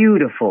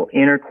beautiful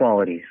inner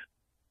qualities,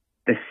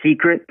 the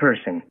secret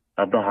person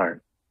of the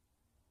heart.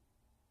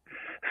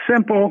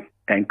 Simple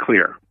and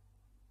clear.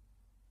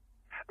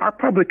 Our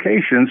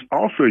publications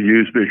also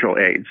use visual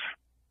aids.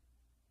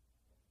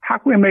 How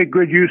can we make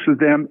good use of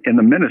them in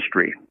the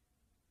ministry?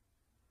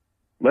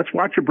 Let's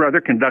watch a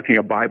brother conducting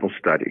a Bible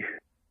study.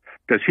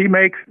 Does he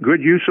make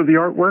good use of the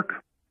artwork?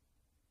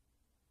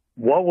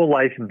 What will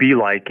life be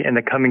like in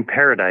the coming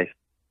paradise?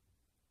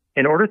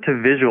 In order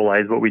to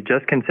visualize what we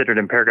just considered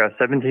in paragraphs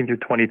 17 through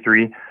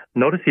 23,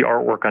 notice the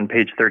artwork on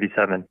page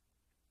 37.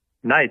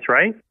 Nice,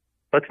 right?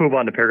 Let's move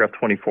on to paragraph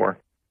 24.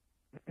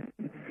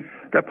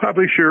 The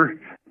publisher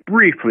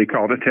briefly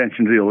called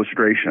attention to the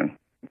illustration,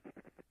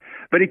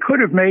 but he could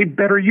have made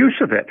better use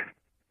of it.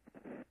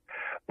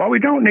 While we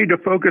don't need to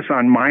focus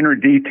on minor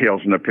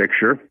details in the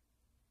picture,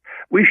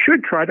 we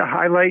should try to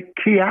highlight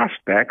key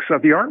aspects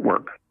of the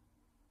artwork.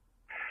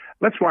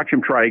 Let's watch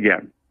him try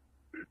again.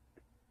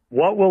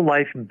 What will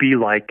life be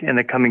like in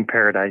the coming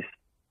paradise?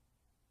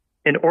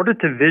 In order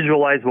to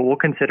visualize what we'll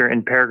consider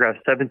in paragraphs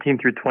 17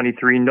 through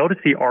 23, notice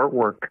the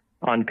artwork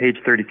on page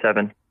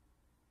 37.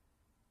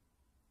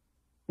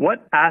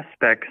 What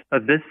aspects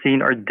of this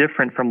scene are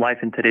different from life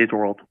in today's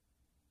world?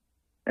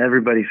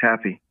 Everybody's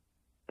happy.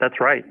 That's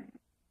right.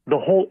 The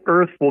whole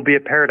earth will be a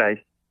paradise.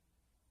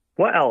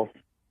 What else?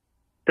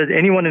 Does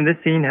anyone in this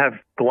scene have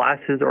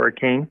glasses or a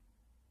cane?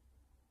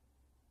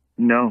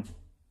 No.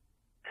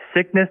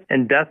 Sickness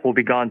and death will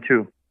be gone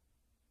too.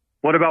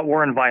 What about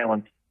war and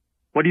violence?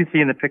 What do you see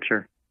in the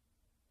picture?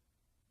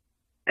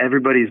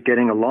 Everybody's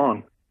getting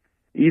along,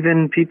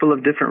 even people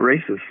of different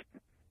races.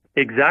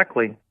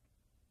 Exactly.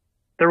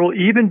 There will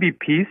even be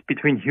peace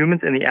between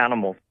humans and the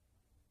animals.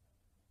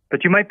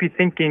 But you might be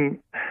thinking,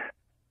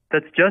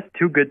 that's just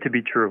too good to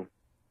be true.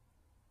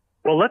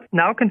 Well, let's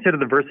now consider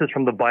the verses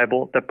from the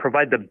Bible that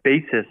provide the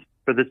basis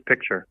for this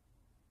picture.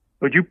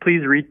 Would you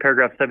please read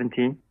paragraph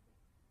 17?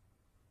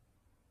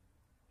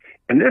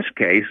 In this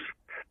case,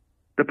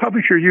 the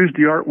publisher used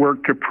the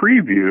artwork to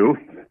preview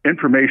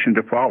information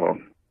to follow.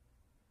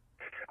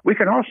 We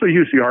can also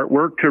use the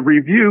artwork to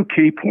review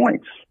key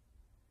points.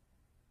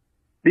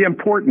 The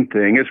important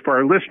thing is for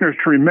our listeners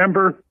to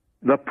remember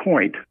the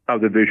point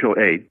of the visual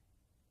aid.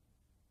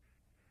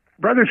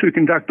 Brothers who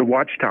conduct the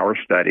Watchtower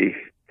study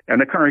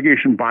and the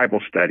Congregation Bible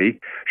study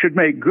should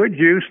make good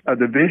use of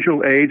the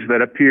visual aids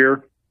that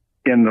appear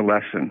in the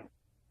lesson.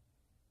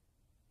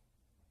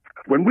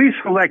 When we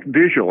select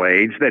visual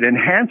aids that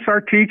enhance our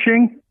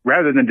teaching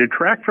rather than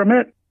detract from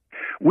it,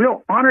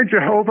 we'll honor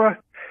Jehovah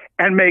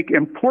and make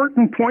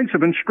important points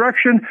of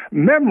instruction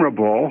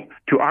memorable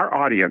to our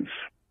audience.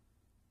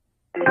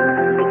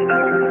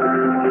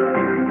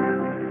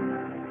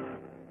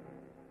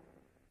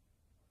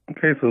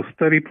 Okay, so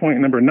study point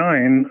number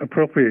 9,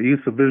 appropriate use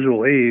of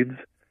visual aids.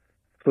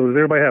 So does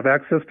everybody have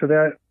access to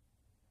that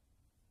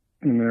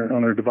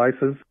on their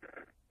devices?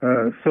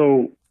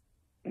 So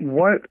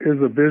what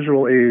is a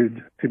visual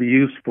aid to be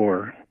used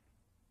for?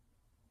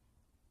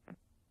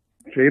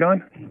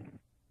 Jadon?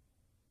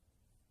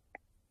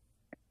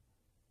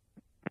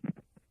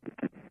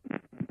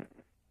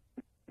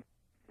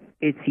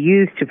 It's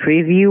used to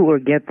preview or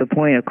get the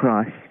point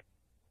across.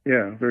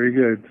 Yeah, very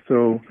good.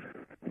 So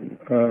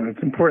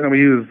it's important that we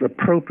use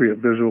appropriate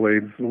visual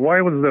aids. Why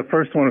was the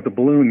first one with the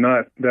balloon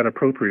not that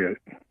appropriate?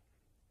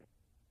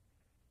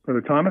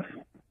 Brother Thomas?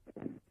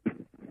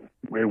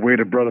 Way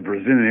the brother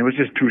presented it was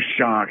just too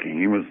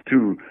shocking. It was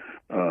too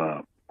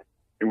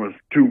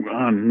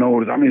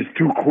unnoticed. I mean, it's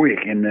too quick,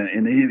 and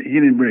he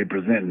didn't really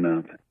present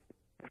nothing.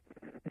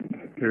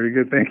 Very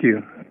good, thank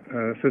you.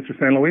 Sister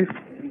San Luis?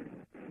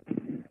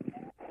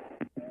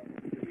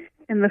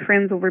 And the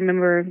friends will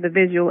remember the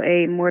visual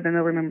aid more than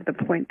they'll remember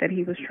the point that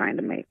he was trying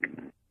to make.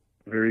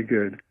 Very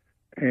good.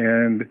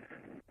 And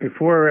if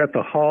we're at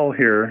the hall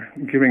here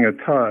giving a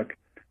talk,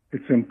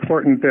 it's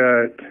important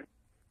that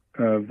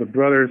the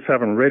brothers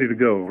have them ready to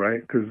go,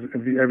 right? Because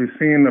have you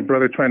seen a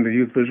brother trying to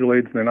use visual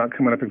aids and they're not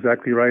coming up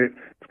exactly right?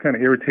 It's kind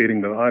of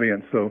irritating the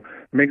audience. So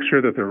make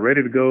sure that they're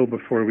ready to go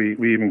before we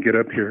even get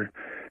up here.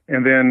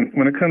 And then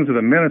when it comes to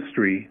the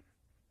ministry,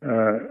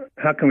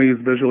 how can we use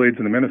visual aids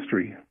in the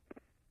ministry?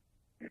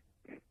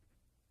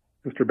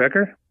 Mr.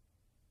 Becker?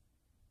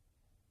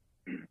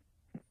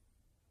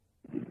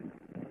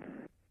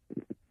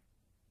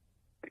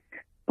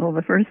 Well,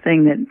 the first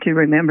thing to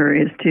remember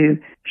is to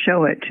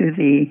show it to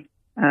the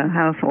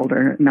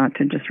householder, not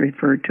to just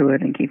refer to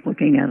it and keep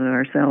looking at it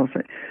ourselves.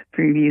 If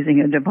you're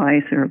using a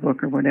device or a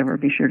book or whatever,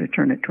 be sure to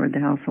turn it toward the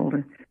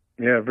householder.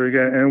 Yeah, very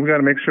good. And we got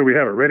to make sure we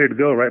have it ready to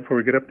go right before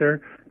we get up there.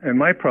 And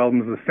my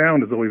problem is the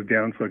sound is always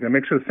down, so I got to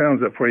make sure the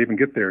sound's up before I even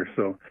get there.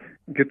 So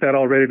get that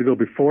all ready to go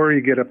before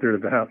you get up there to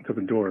the house, to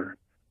the door.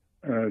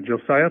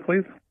 Josiah,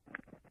 please.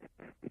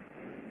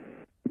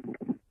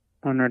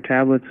 On our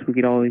tablets, we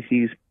could always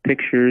use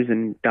pictures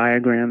and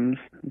diagrams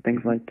and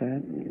things like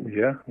that.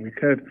 Yeah, we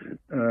could.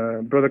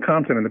 Brother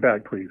Compton in the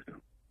back, please.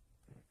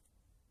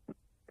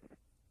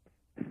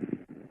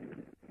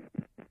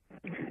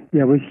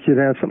 Yeah, we should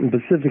have something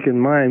specific in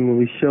mind when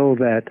we show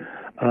that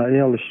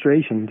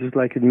illustration, just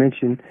like it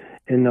mentioned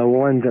in the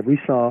one that we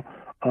saw,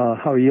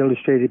 how he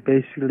illustrated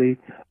basically,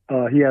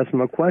 he asked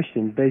him a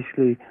question,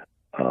 basically,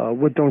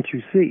 what don't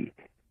you see?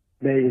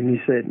 And he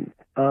said,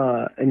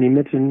 and he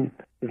mentioned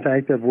the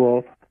fact that,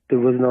 well, there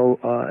was no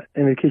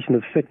indication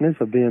of sickness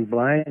or being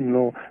blind,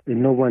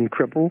 no one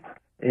crippled.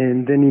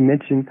 And then he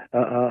mentioned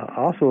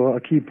also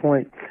a key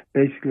point,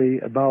 basically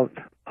about,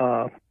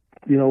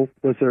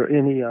 was there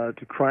any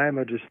crime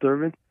or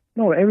disturbance?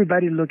 No,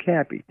 everybody looked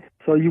happy.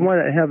 So you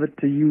want to have it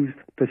to use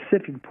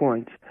specific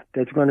points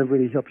that's going to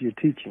really help your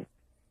teaching.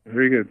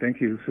 Very good.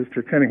 Thank you.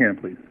 Sister Cunningham,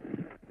 please.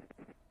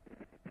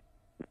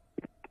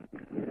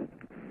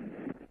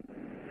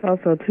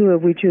 Also, too,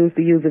 if we choose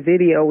to use a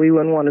video, we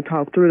wouldn't want to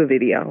talk through the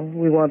video.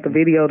 We want the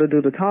video to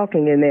do the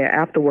talking, and then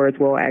afterwards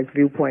we'll ask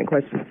viewpoint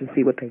questions to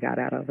see what they got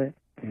out of it.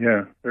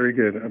 Yeah, very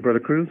good. Brother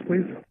Cruz,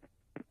 please.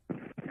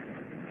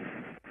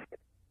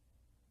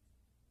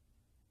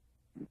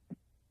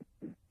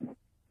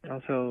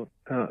 Also,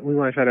 we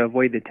want to try to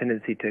avoid the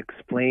tendency to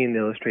explain the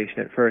illustration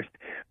at first.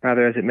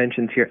 Rather, as it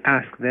mentions here,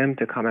 ask them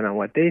to comment on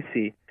what they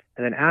see,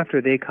 and then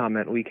after they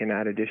comment, we can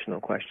add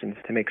additional questions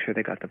to make sure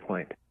they got the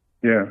point.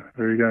 Yeah,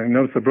 very good.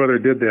 Notice the brother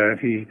did that.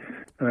 He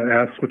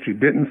asked what you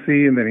didn't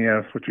see, and then he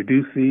asked what you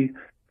do see.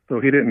 So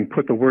he didn't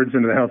put the words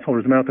into the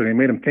householder's mouth, and he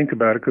made him think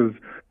about it, because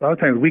a lot of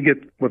times we get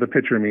what the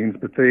picture means,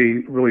 but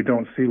they really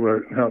don't see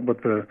what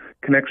the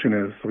connection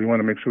is. So we want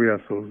to make sure we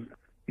ask those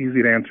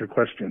easy-to-answer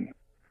questions.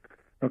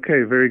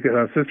 Okay, very good.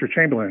 Sister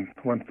Chamberlain,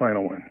 one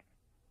final one.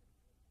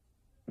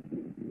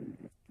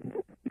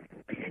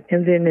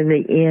 And then in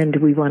the end,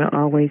 we want to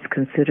always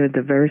consider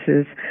the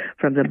verses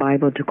from the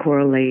Bible to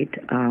correlate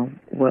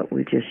what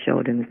we just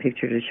showed in the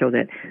picture to show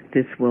that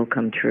this will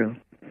come true.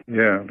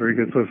 Yeah, very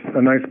good. So it's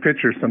a nice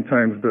picture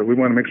sometimes, but we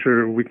want to make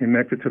sure we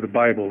connect it to the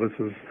Bible. This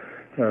is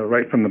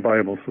right from the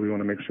Bible, so we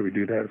want to make sure we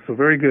do that. So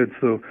very good.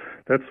 So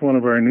that's one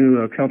of our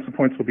new council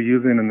points we'll be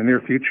using in the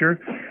near future,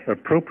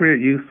 appropriate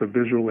use of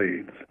visual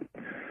aids.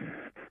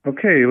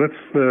 Okay, let's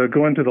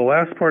go into the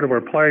last part of our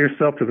Apply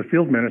Yourself to the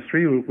Field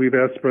ministry. We've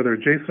asked Brother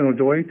Jason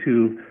O'Doy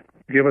to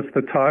give us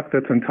the talk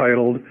that's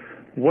entitled,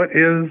 What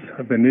is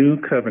the New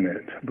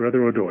Covenant?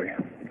 Brother O'Doy.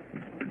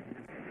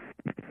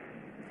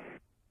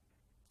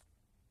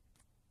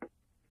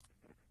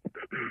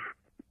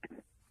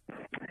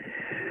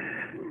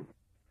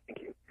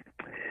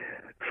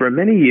 For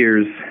many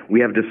years, we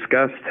have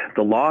discussed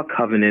the law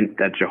covenant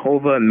that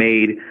Jehovah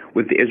made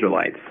with the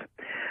Israelites.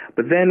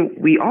 But then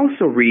we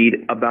also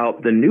read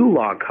about the new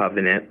law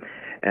covenant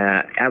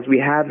as we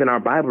have in our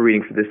Bible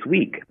reading for this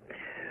week.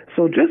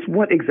 So just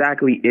what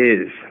exactly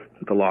is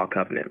the law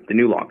covenant, the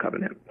new law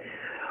covenant?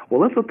 Well,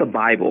 let's let the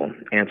Bible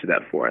answer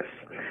that for us.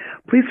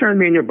 Please turn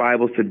me in your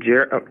Bibles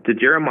to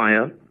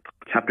Jeremiah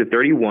chapter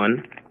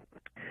 31,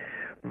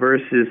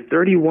 verses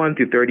 31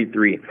 through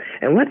 33.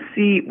 And let's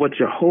see what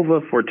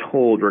Jehovah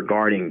foretold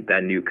regarding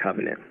that new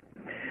covenant.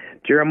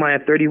 Jeremiah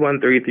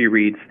 31:33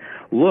 reads,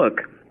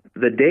 Look,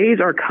 the days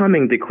are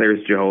coming, declares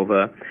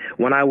Jehovah,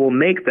 when I will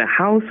make the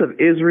house of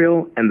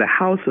Israel and the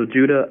house of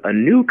Judah a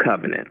new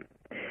covenant.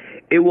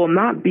 It will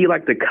not be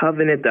like the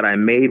covenant that I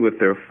made with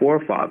their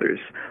forefathers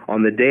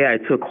on the day I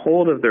took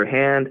hold of their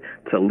hand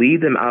to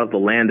lead them out of the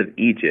land of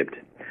Egypt.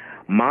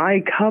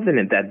 My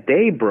covenant that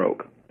they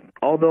broke,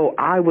 although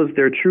I was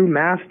their true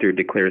master,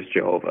 declares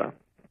Jehovah.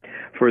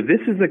 For this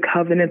is the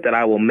covenant that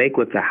I will make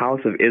with the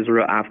house of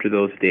Israel after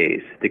those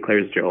days,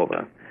 declares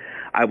Jehovah.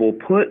 I will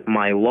put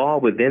my law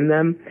within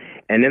them,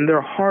 and in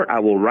their heart I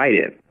will write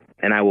it,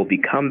 and I will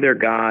become their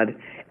God,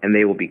 and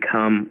they will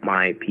become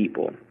my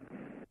people.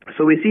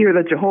 So we see here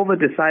that Jehovah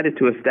decided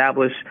to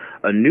establish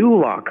a new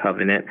law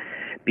covenant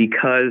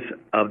because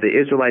of the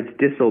Israelites'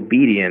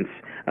 disobedience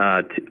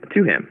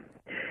to him.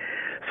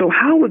 So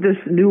how would this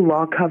new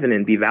law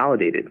covenant be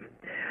validated?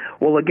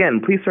 Well,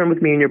 again, please turn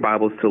with me in your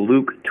Bibles to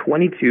Luke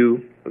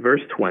 22,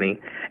 verse 20,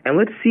 and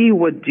let's see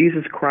what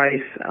Jesus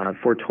Christ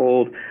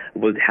foretold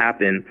would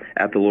happen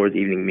at the Lord's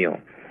evening meal.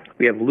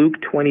 We have Luke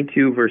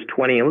 22, verse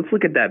 20, and let's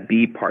look at that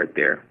B part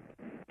there.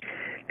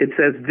 It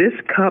says, This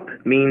cup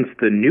means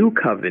the new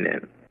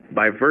covenant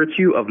by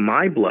virtue of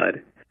my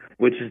blood,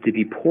 which is to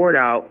be poured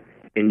out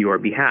in your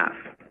behalf.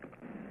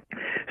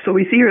 So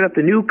we see here that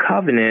the new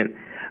covenant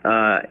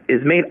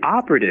is made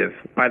operative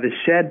by the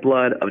shed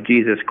blood of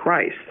Jesus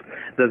Christ,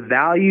 the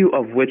value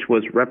of which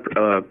was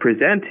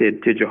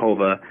presented to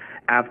Jehovah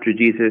after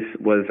Jesus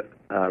was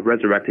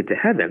resurrected to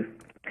heaven.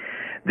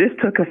 This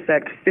took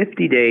effect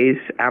 50 days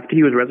after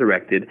he was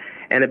resurrected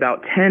and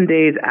about 10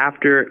 days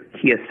after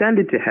he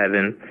ascended to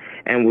heaven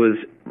and was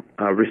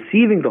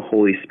receiving the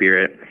Holy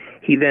Spirit.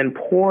 He then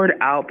poured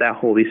out that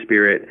Holy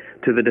Spirit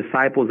to the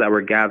disciples that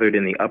were gathered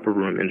in the upper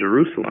room in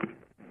Jerusalem.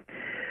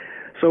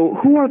 So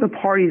who are the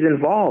parties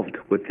involved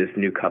with this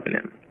new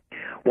covenant?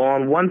 Well,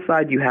 on one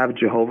side you have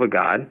Jehovah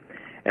God,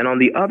 and on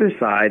the other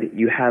side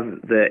you have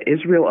the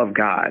Israel of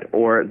God,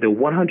 or the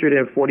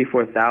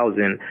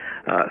 144,000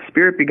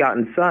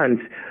 Spirit-begotten sons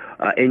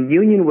in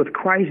union with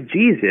Christ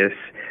Jesus,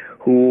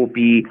 who will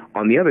be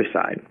on the other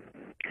side.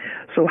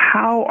 So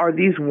how are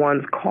these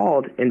ones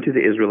called into the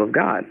Israel of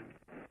God?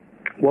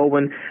 Well,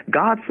 when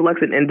God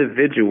selects an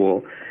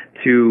individual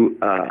to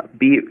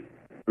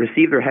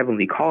receive their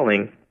heavenly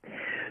calling,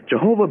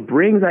 Jehovah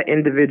brings that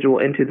individual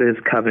into this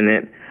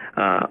covenant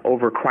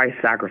over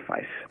Christ's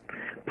sacrifice.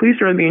 Please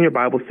turn me in your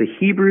Bibles to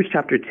Hebrews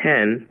chapter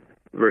 10,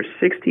 verse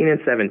 16 and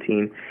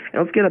 17,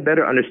 and let's get a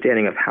better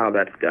understanding of how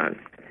that's done.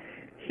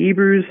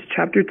 Hebrews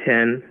chapter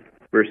 10,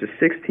 verses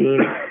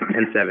 16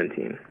 and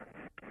 17.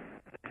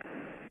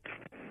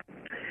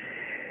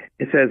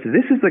 It says,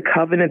 This is the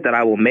covenant that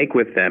I will make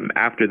with them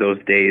after those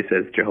days,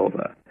 says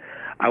Jehovah.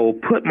 I will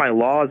put my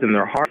laws in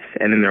their hearts,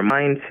 and in their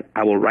minds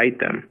I will write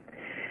them.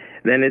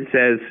 Then it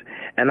says,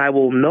 And I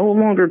will no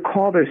longer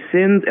call their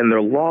sins and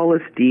their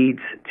lawless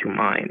deeds to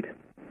mind.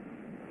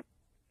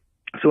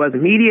 So as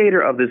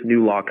mediator of this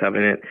new law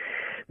covenant,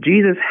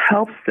 Jesus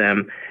helps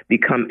them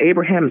become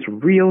Abraham's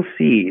real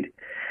seed.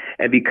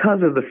 And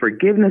because of the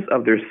forgiveness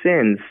of their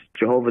sins,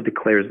 Jehovah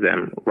declares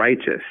them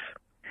righteous.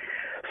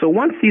 So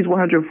once these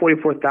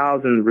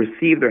 144,000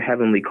 receive their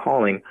heavenly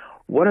calling,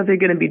 what are they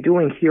going to be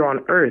doing here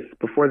on earth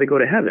before they go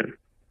to heaven?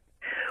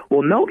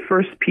 Well, note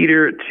 1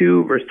 Peter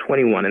 2, verse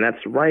 21, and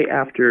that's right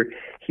after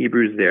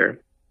Hebrews there.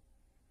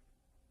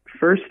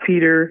 1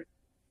 Peter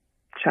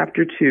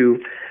chapter 2,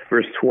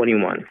 verse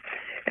 21.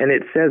 And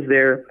it says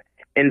there,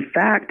 In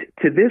fact,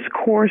 to this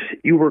course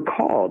you were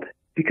called,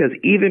 because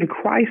even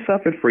Christ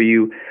suffered for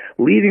you,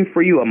 leaving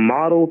for you a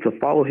model to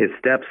follow his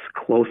steps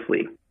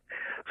closely.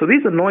 So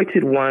these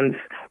anointed ones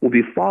will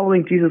be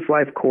following Jesus'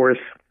 life course,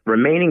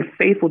 remaining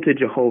faithful to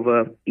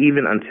Jehovah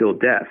even until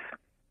death.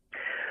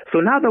 So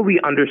now that we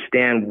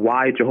understand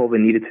why Jehovah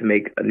needed to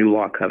make a new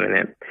law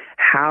covenant,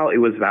 how it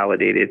was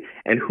validated,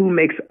 and who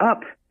makes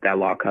up that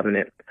law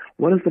covenant,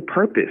 what is the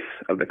purpose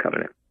of the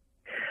covenant?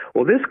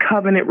 Well, this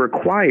covenant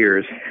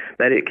requires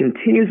that it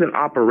continues in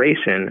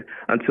operation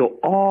until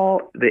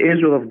all the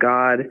Israel of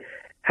God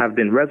have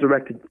been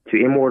resurrected to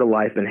immortal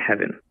life in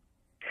heaven.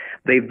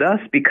 They thus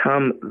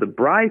become the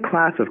bride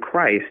class of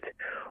Christ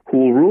who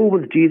will rule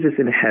with Jesus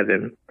in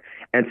heaven.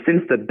 And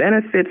since the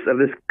benefits of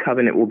this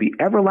covenant will be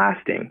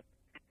everlasting,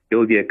 it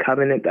will be a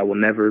covenant that will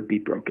never be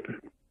broken.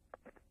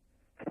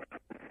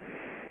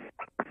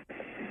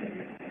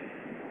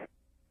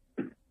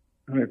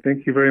 All right,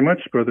 thank you very much,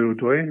 Brother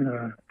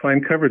Udoy.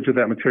 Fine coverage of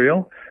that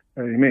material.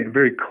 You made it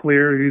very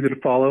clear, easy to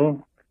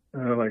follow,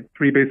 like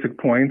 3 basic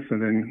points,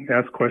 and then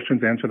ask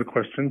questions, answer the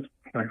questions.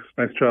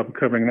 Nice job of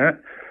covering that.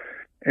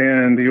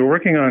 And you're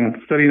working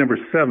on study number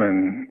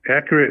 7,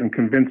 accurate and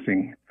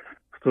convincing.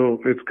 So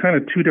it's kind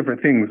of 2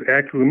 different things.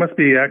 We must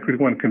be accurate if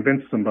we want to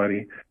convince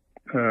somebody.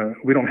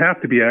 We don't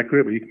have to be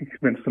accurate, but you can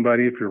convince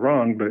somebody if you're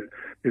wrong, but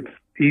it's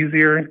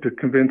easier to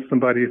convince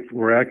somebody if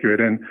we're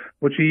accurate. And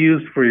what you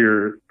used for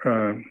your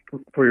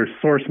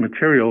source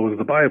material was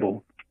the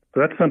Bible.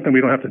 So that's something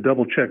we don't have to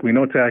double check. We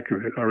know it's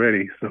accurate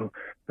already. So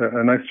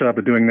a nice job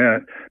of doing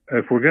that.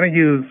 If we're going to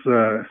use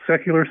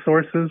secular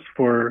sources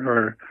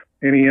for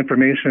any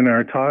information in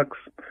our talks,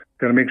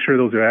 got to make sure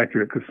those are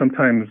accurate, because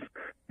sometimes,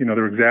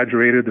 they're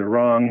exaggerated, they're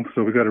wrong.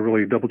 So we got to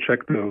really double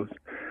check those.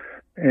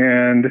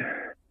 And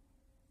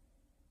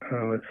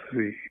let's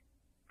see.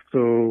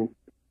 So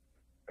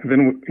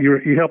then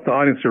you help the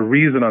audience to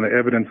reason on the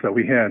evidence that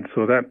we had.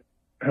 So that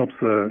helps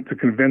to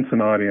convince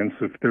an audience.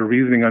 If they're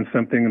reasoning on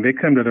something and they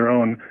come to their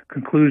own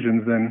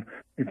conclusions, then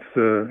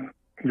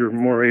you're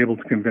more able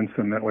to convince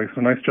them that way.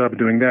 So nice job of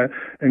doing that.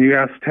 And you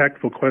ask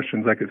tactful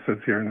questions, like it says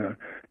here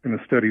in the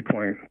study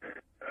point.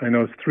 I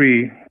know it's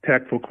 3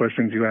 tactful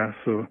questions you asked,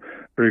 so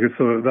very good.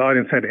 So the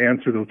audience had to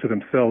answer those to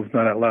themselves,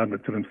 not out loud,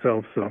 but to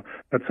themselves. So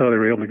that's how they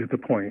were able to get the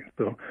point.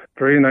 So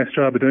very nice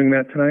job of doing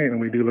that tonight, and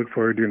we do look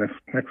forward to your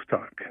next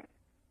talk.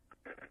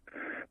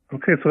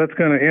 Okay, so that's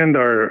going to end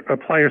our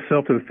Apply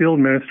Yourself to the Field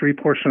Ministry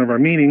portion of our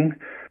meeting.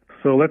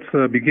 So let's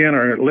begin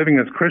our Living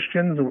as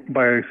Christians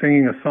by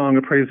singing a song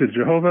of praise to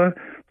Jehovah.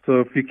 So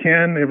if you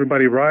can,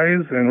 everybody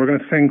rise, and we're going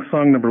to sing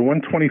song number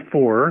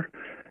 124.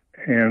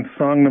 And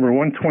song number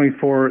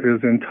 124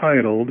 is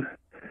entitled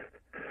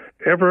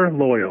Ever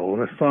Loyal.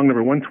 That's song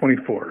number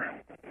 124.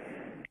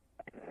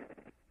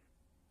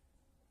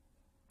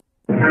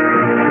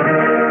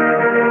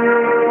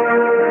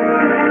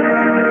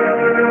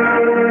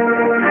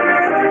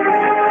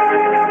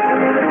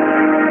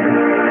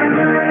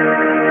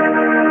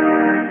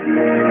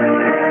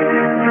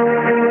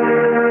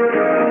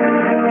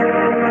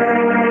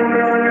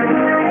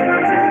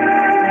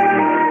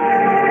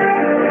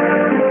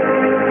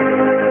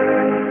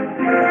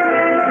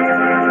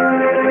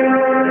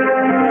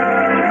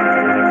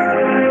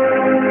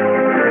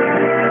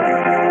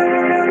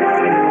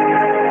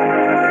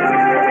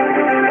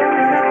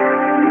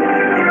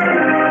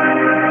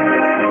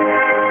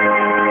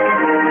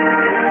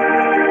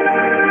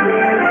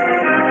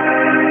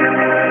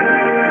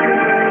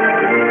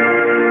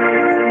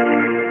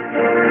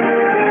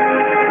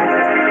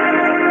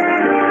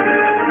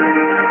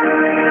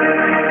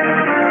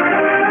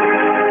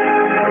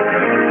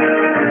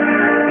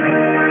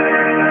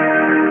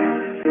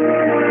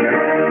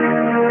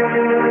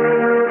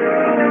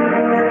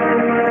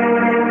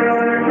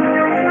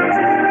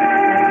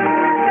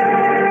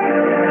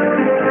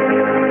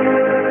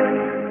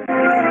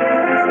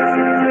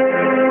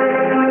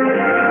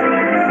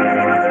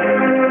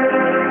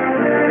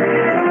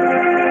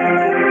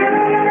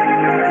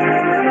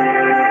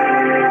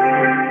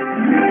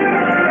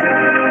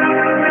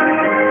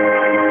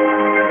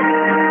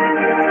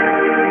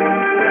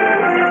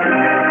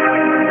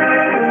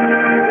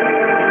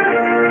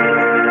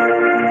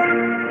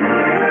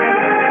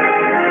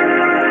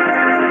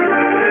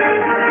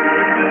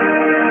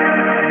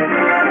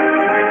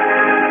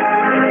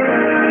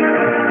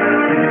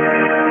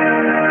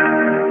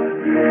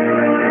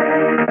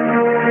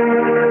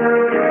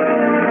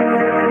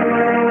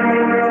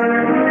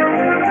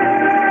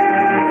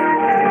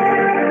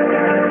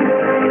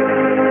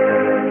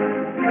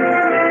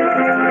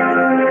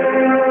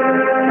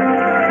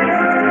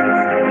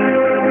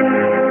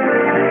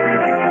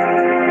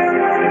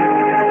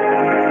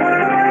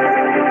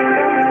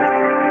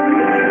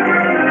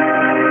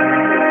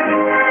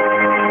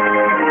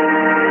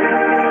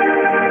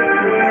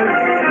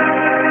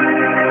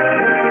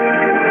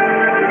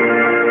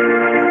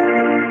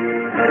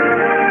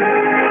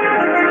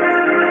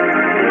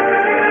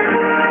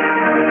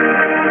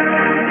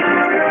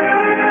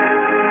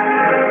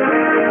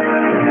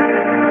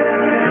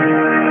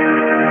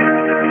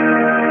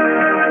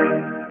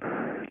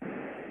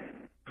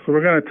 So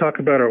we're going to talk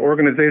about our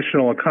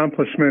organizational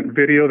accomplishment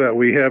video that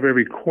we have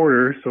every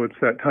quarter, so it's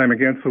that time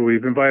again. So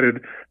we've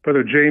invited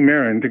Brother Jay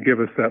Marin to give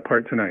us that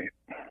part tonight.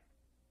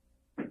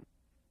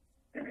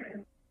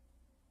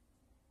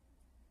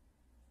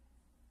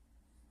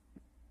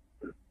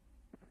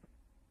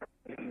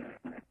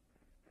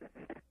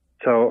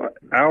 So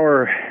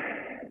our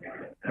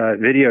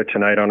video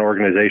tonight on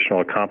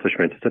organizational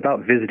accomplishments is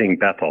about visiting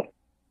Bethel.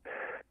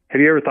 Have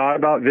you ever thought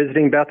about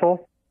visiting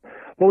Bethel?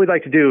 What we'd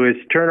like to do is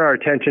turn our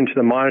attention to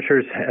the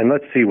monitors and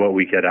let's see what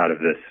we get out of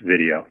this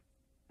video.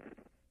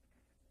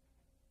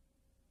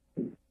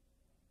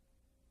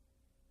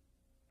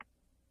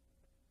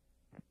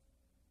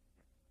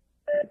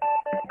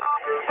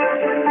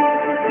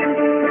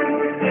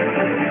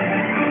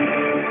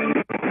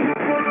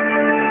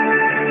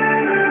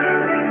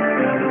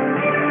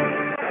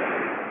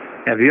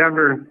 Have you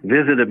ever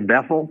visited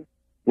Bethel,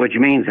 which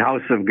means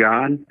house of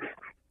God?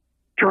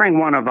 Touring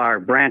one of our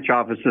branch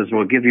offices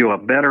will give you a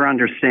better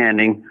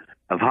understanding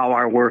of how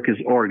our work is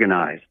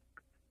organized.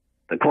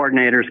 The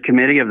Coordinators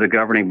Committee of the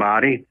governing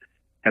body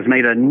has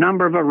made a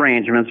number of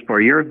arrangements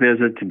for your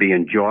visit to be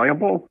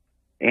enjoyable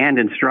and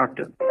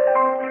instructive.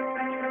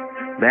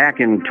 Back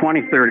in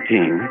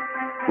 2013,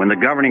 when the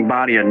governing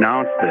body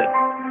announced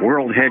that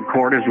world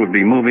headquarters would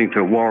be moving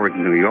to Warwick,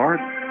 New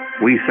York,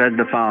 we said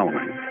the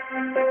following.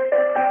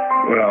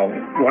 Well,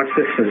 once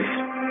this is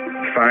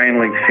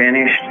finally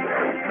finished,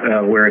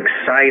 we're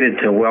excited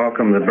to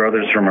welcome the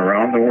brothers from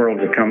around the world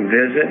to come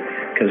visit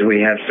because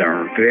we have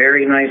some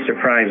very nice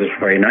surprises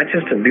for you. Not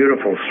just a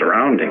beautiful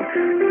surrounding,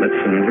 but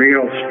some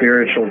real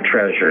spiritual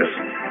treasures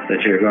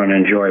that you're going to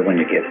enjoy when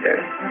you get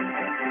there.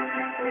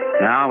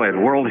 Now at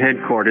world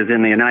headquarters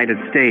in the United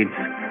States,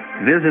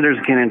 visitors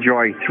can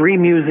enjoy 3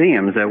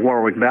 museums at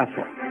Warwick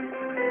Bethel.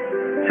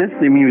 Since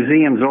the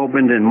museums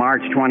opened in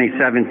March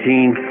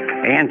 2017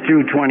 and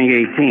through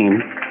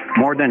 2018,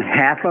 more than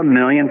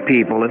 500,000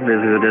 people have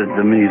visited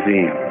the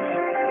museums.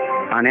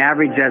 On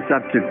average, that's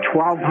up to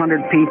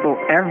 1,200 people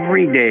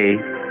every day,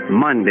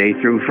 Monday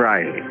through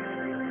Friday.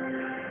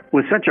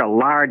 With such a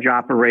large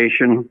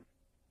operation,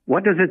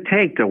 what does it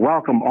take to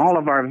welcome all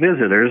of our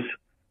visitors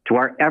to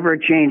our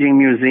ever-changing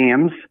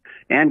museums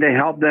and to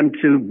help them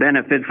to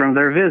benefit from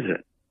their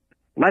visit?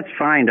 Let's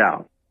find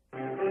out.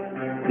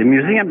 The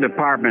museum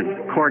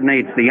department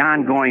coordinates the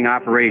ongoing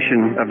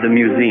operation of the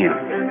museum.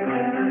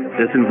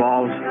 This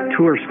involves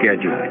tour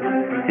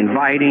scheduling,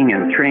 inviting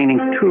and training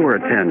tour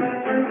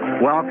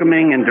attendants,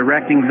 welcoming and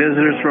directing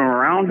visitors from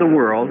around the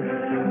world,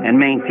 and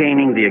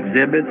maintaining the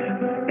exhibits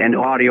and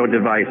audio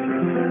devices.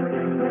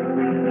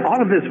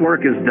 All of this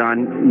work is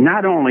done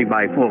not only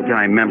by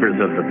full-time members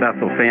of the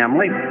Bethel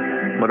family,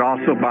 but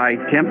also by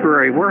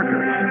temporary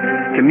workers,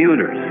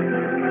 commuters,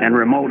 and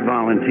remote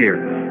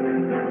volunteers.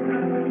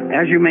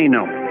 As you may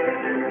know,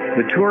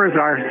 the tours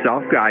are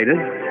self-guided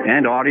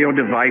and audio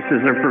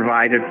devices are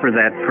provided for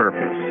that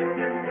purpose.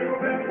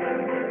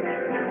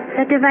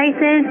 The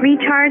devices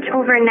recharge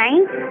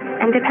overnight,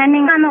 and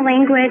depending on the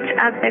language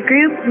of the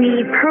group,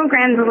 we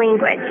program the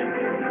language.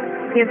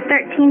 We have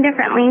 13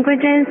 different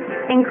languages,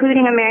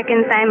 including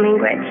American Sign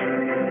Language.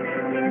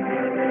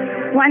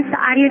 Once the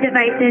audio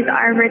devices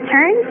are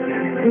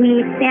returned,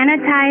 we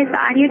sanitize the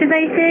audio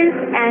devices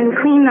and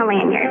clean the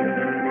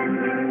lanyards.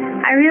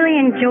 I really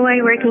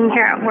enjoy working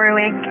here at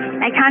Warwick.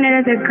 I count it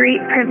as a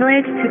great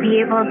privilege to be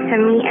able to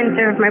meet and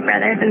serve my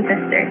brothers and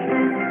sisters.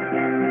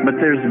 But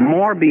there's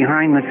more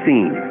behind the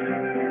scenes,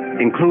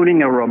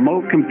 including a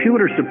remote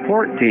computer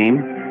support team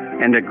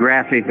and a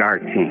graphic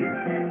art team.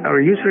 Our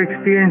user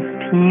experience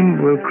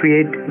team will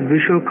create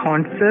visual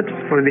concepts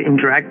for the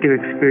interactive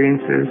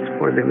experiences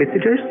for the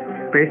visitors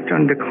based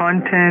on the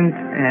content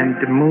and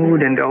the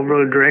mood and the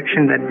overall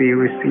direction that we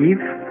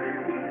receive.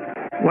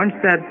 Once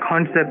that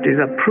concept is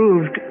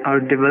approved,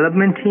 our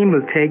development team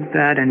will take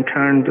that and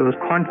turn those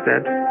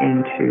concepts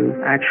into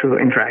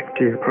actual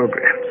interactive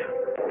programs.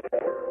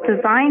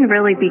 Design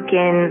really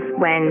begins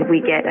when we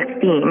get a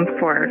theme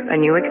for a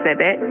new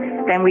exhibit,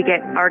 then we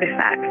get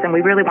artifacts, and we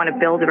really want to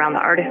build around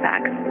the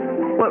artifacts.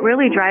 What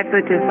really drives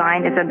the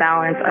design is a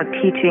balance of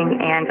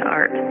teaching and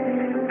art.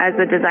 As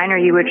a designer,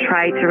 you would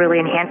try to really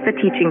enhance the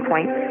teaching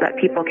points so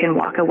that people can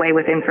walk away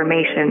with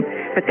information,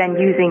 but then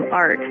using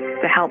art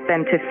to help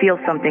them to feel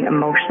something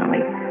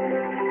emotionally.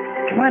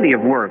 Plenty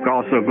of work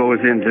also goes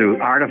into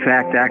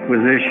artifact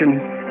acquisition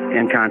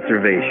and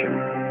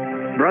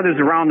conservation. Brothers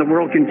around the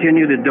world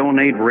continue to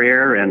donate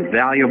rare and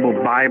valuable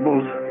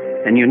Bibles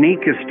and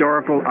unique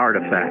historical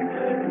artifacts.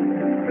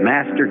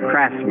 Master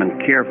craftsmen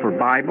care for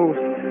Bibles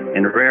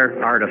and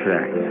rare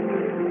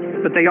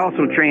artifacts, but they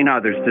also train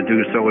others to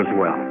do so as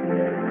well.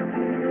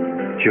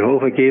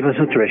 Jehovah gave us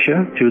a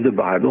treasure through the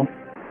Bible.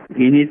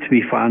 In it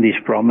we found his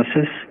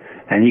promises,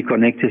 and he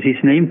connected his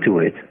name to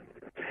it.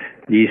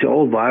 These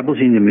old Bibles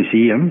in the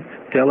museum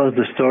tell us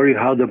the story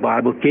how the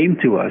Bible came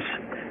to us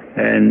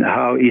and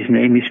how his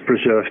name is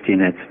preserved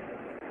in it.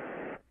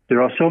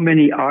 There are so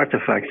many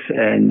artifacts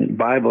and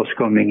Bibles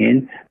coming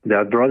in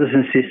that brothers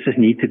and sisters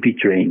need to be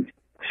trained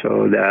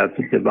so that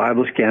the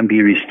Bibles can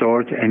be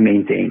restored and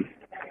maintained.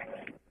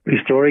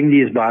 Restoring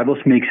these Bibles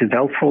makes it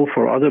helpful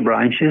for other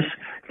branches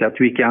that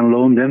we can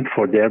loan them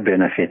for their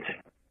benefit.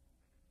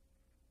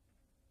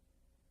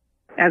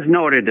 As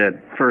noted at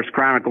 1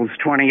 Chronicles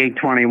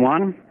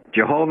 28:21,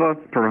 Jehovah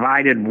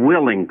provided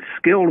willing,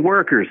 skilled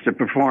workers to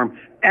perform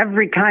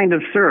every kind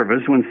of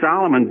service when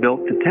Solomon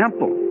built the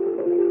temple.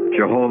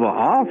 Jehovah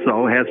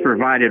also has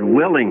provided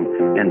willing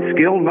and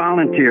skilled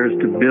volunteers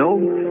to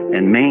build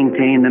and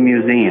maintain the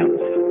museums.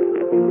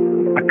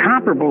 A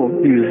comparable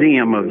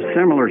museum of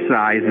similar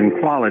size and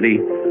quality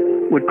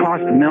would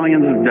cost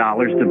millions of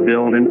dollars to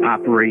build and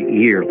operate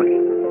yearly.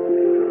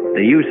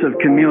 The use of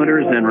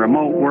commuters and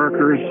remote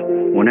workers,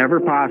 whenever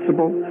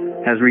possible,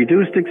 has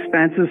reduced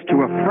expenses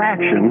to a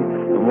fraction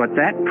of what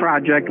that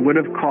project would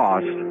have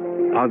cost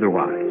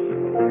otherwise.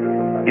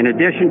 In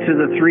addition to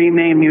the three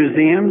main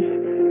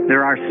museums,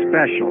 there are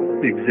special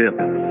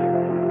exhibits.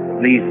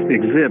 These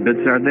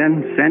exhibits are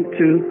then sent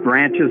to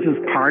branches as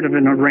part of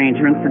an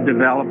arrangement for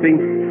developing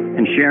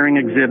and sharing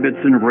exhibits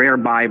and rare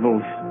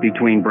Bibles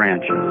between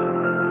branches.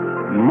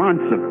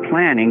 Months of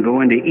planning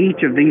go into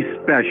each of these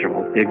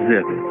special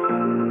exhibits.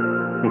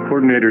 The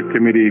coordinator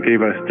committee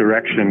gave us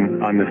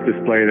direction on this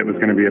display that was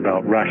going to be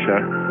about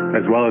Russia,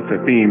 as well as the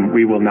theme,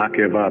 We Will Not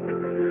Give Up.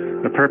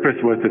 The purpose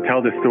was to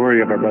tell the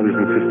story of our brothers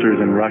and sisters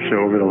in Russia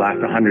over the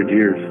last 100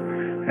 years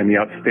and the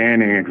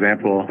outstanding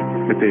example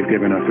that they've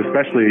given us,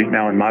 especially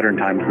now in modern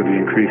times with the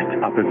increased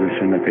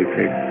opposition that they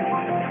face.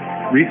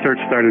 Research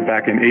started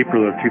back in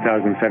April of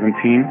 2017,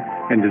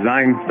 and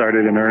design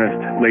started in earnest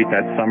late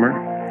that summer,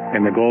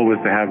 and the goal was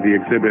to have the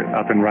exhibit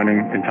up and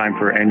running in time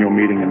for our annual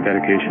meeting and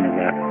dedication of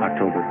that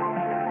October.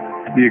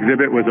 The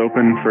exhibit was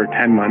open for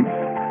 10 months.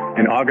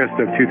 In August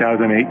of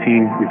 2018,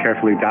 we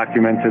carefully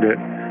documented it,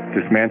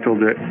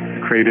 dismantled it,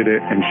 created it,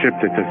 and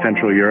shipped it to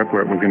Central Europe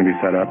where it was going to be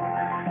set up.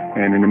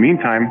 And in the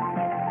meantime,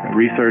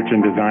 research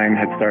and design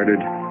had started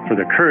for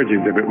the Courage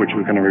exhibit, which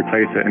was going to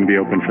replace it and be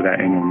open for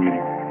that annual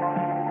meeting.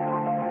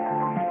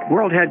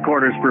 World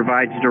Headquarters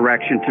provides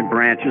direction to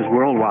branches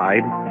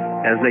worldwide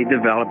as they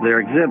develop their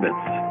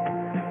exhibits.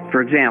 For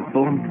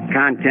example,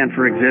 content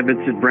for exhibits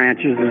at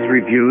branches is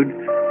reviewed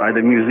by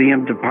the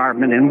museum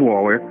department in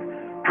Warwick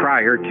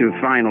prior to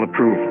final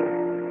approval.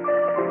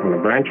 When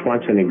a branch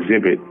wants an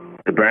exhibit,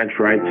 the branch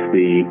writes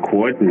the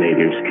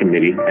coordinators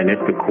committee, and if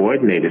the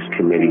coordinators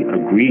committee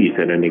agrees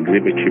that an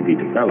exhibit should be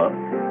developed,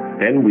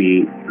 then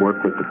we work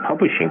with the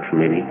publishing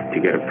committee to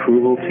get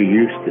approval to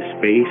use the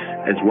space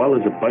as well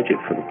as a budget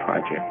for the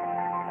project.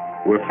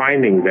 We're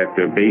finding that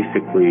there are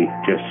basically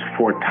just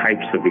 4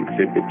 types of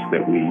exhibits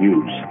that we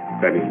use.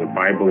 That is a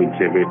Bible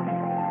exhibit,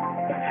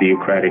 a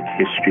theocratic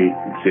history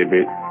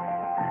exhibit,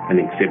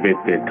 an exhibit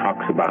that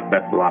talks about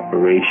Bethel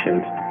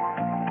operations,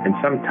 and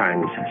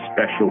sometimes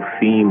special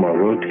theme or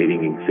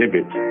rotating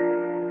exhibits.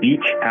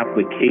 Each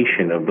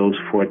application of those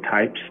 4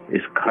 types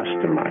is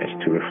customized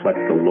to reflect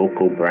the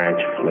local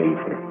branch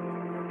flavor.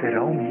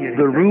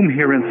 The room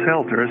here in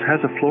Selters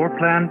has a floor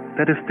plan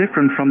that is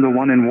different from the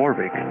one in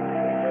Warwick.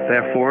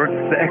 Therefore,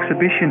 the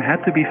exhibition had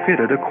to be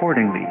fitted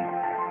accordingly.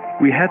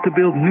 We had to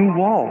build new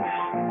walls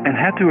and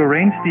had to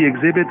arrange the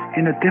exhibits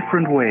in a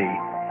different way.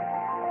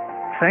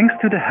 Thanks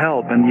to the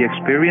help and the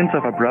experience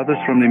of our brothers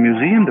from the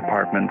museum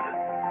department,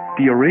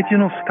 the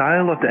original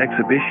style of the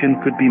exhibition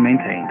could be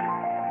maintained.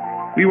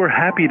 We were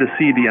happy to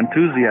see the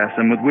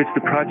enthusiasm with which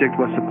the project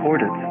was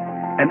supported,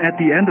 and at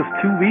the end of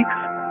 2 weeks,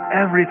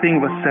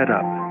 everything was set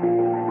up.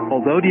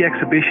 Although the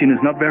exhibition is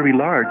not very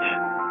large,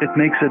 it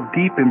makes a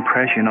deep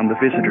impression on the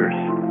visitors,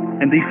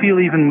 and they feel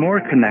even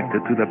more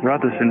connected to their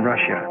brothers in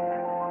Russia.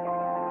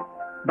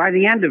 By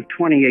the end of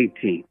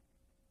 2018,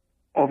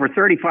 over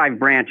 35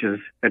 branches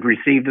had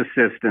received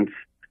assistance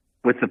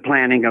with the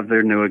planning of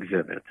their new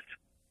exhibits.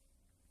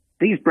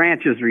 These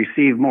branches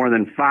receive more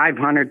than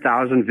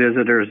 500,000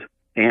 visitors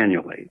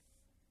annually.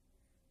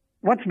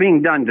 What's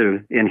being done to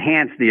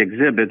enhance the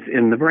exhibits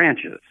in the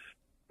branches?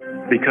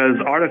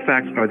 Because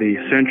artifacts are the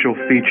central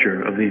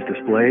feature of these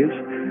displays,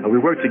 we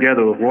work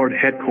together with World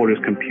Headquarters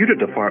Computer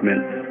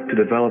Department to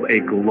develop a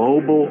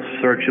global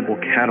searchable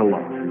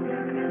catalog.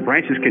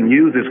 Branches can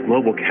use this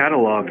global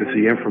catalog to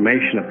see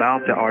information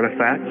about the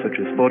artifacts, such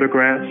as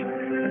photographs,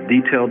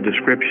 detailed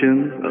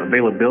descriptions,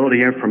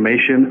 availability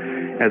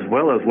information, as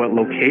well as what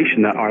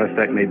location that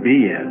artifact may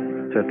be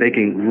in, so that they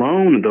can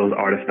loan those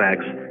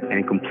artifacts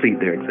and complete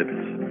their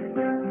exhibits.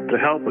 To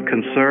help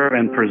conserve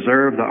and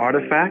preserve the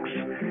artifacts,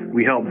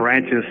 we help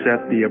branches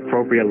set the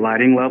appropriate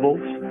lighting levels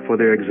for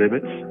their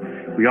exhibits.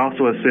 We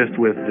also assist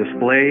with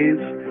displays,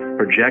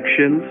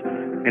 projections,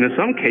 and in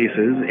some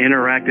cases,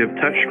 interactive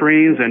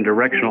touchscreens and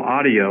directional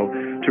audio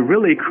to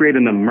really create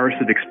an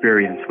immersive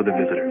experience for the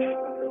visitors.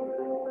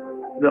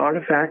 The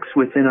artifacts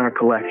within our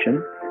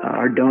collection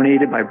are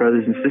donated by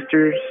brothers and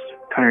sisters,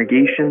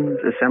 congregations,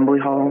 assembly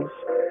halls,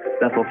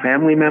 Bethel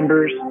family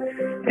members,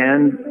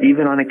 and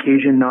even on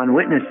occasion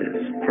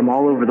non-witnesses from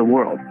all over the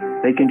world.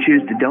 They can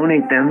choose to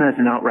donate them as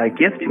an outright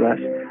gift to us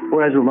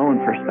or as a loan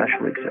for a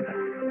special exhibit.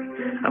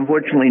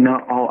 Unfortunately,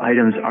 not all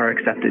items are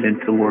accepted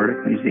into the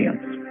Warwick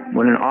museums.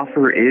 When an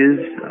offer is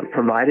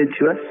provided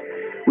to us,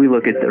 we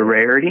look at the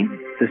rarity,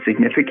 the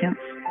significance,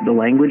 the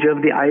language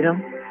of the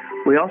item.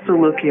 We also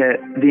look at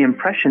the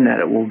impression that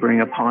it will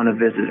bring upon a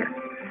visitor.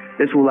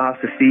 This will allow us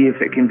to see if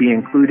it can be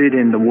included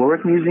in the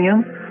Warwick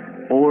Museum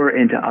or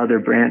into other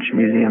branch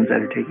museums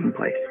that are taking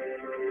place.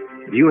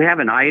 Do you have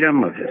an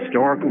item of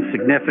historical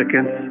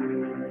significance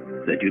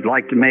that you'd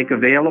like to make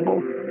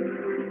available?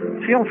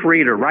 Feel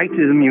free to write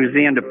to the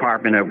museum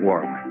department at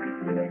Warwick.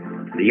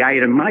 The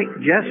item might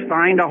just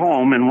find a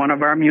home in one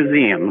of our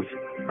museums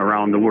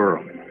around the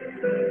world.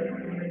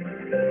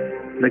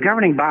 The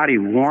governing body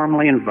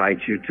warmly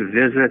invites you to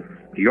visit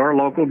your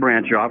local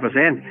branch office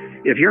and,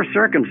 if your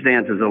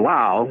circumstances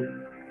allow,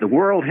 the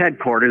world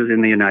headquarters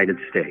in the United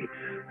States.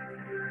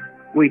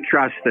 We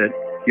trust that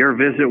your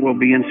visit will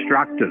be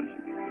instructive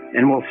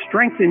and will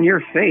strengthen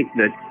your faith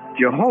that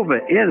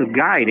Jehovah is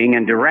guiding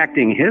and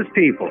directing his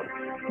people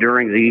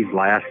during these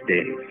last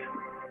days.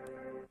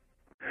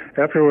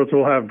 Afterwards,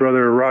 we'll have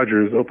Brother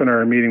Rogers open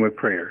our meeting with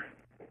prayer.